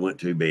it went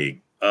too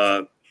big.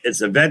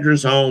 It's a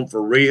veterans home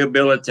for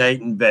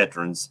rehabilitating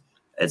veterans.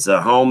 It's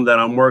a home that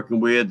I'm working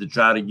with to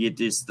try to get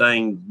this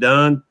thing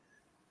done.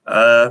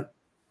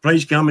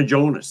 Please come and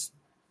join us.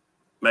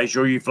 Make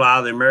sure you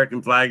fly the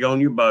American flag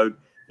on your boat.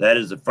 That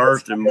is the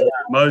first and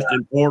most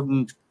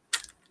important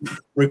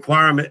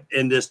requirement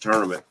in this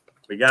tournament.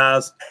 But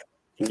guys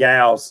and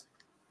gals,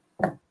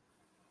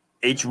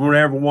 each and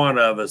every one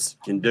of us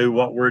can do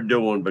what we're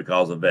doing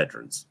because of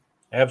veterans.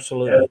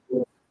 Absolutely.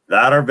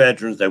 Without our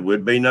veterans, there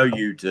would be no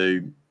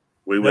YouTube.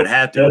 We would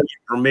have to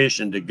get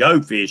permission to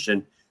go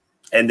fishing,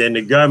 and then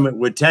the government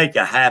would take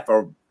a half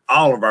of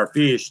all of our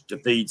fish to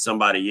feed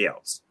somebody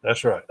else.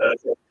 That's right.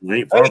 We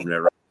ain't far from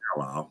that right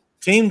now, Lyle.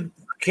 Team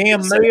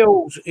Cam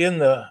Mayo's in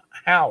the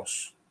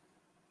house.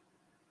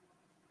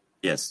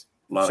 Yes,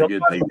 a lot of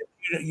good people.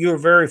 You're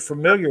very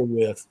familiar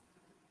with.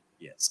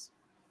 Yes.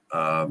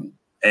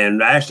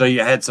 And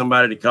actually, I had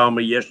somebody to call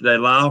me yesterday,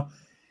 Lyle,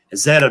 and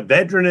said a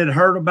veteran had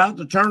heard about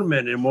the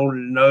tournament and wanted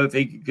to know if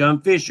he could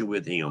come fishing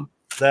with him.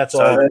 That's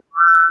all. That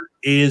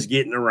is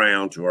getting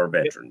around to our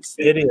veterans.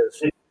 It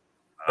is.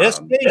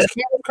 SK's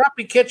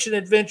Crappie Catching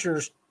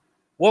Adventures.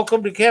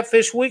 Welcome to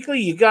Catfish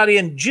Weekly. You got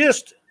in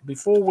just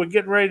before we're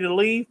getting ready to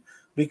leave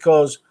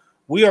because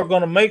we are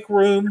going to make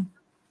room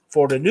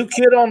for the new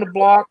kid on the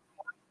block.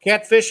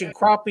 Catfish and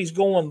Crappies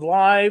going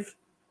live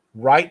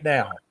right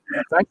now.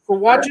 Thanks for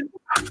watching.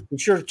 Be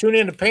sure to tune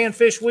in to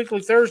Panfish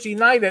Weekly Thursday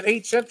night at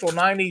 8 Central,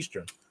 9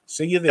 Eastern.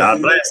 See you then.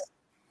 God bless.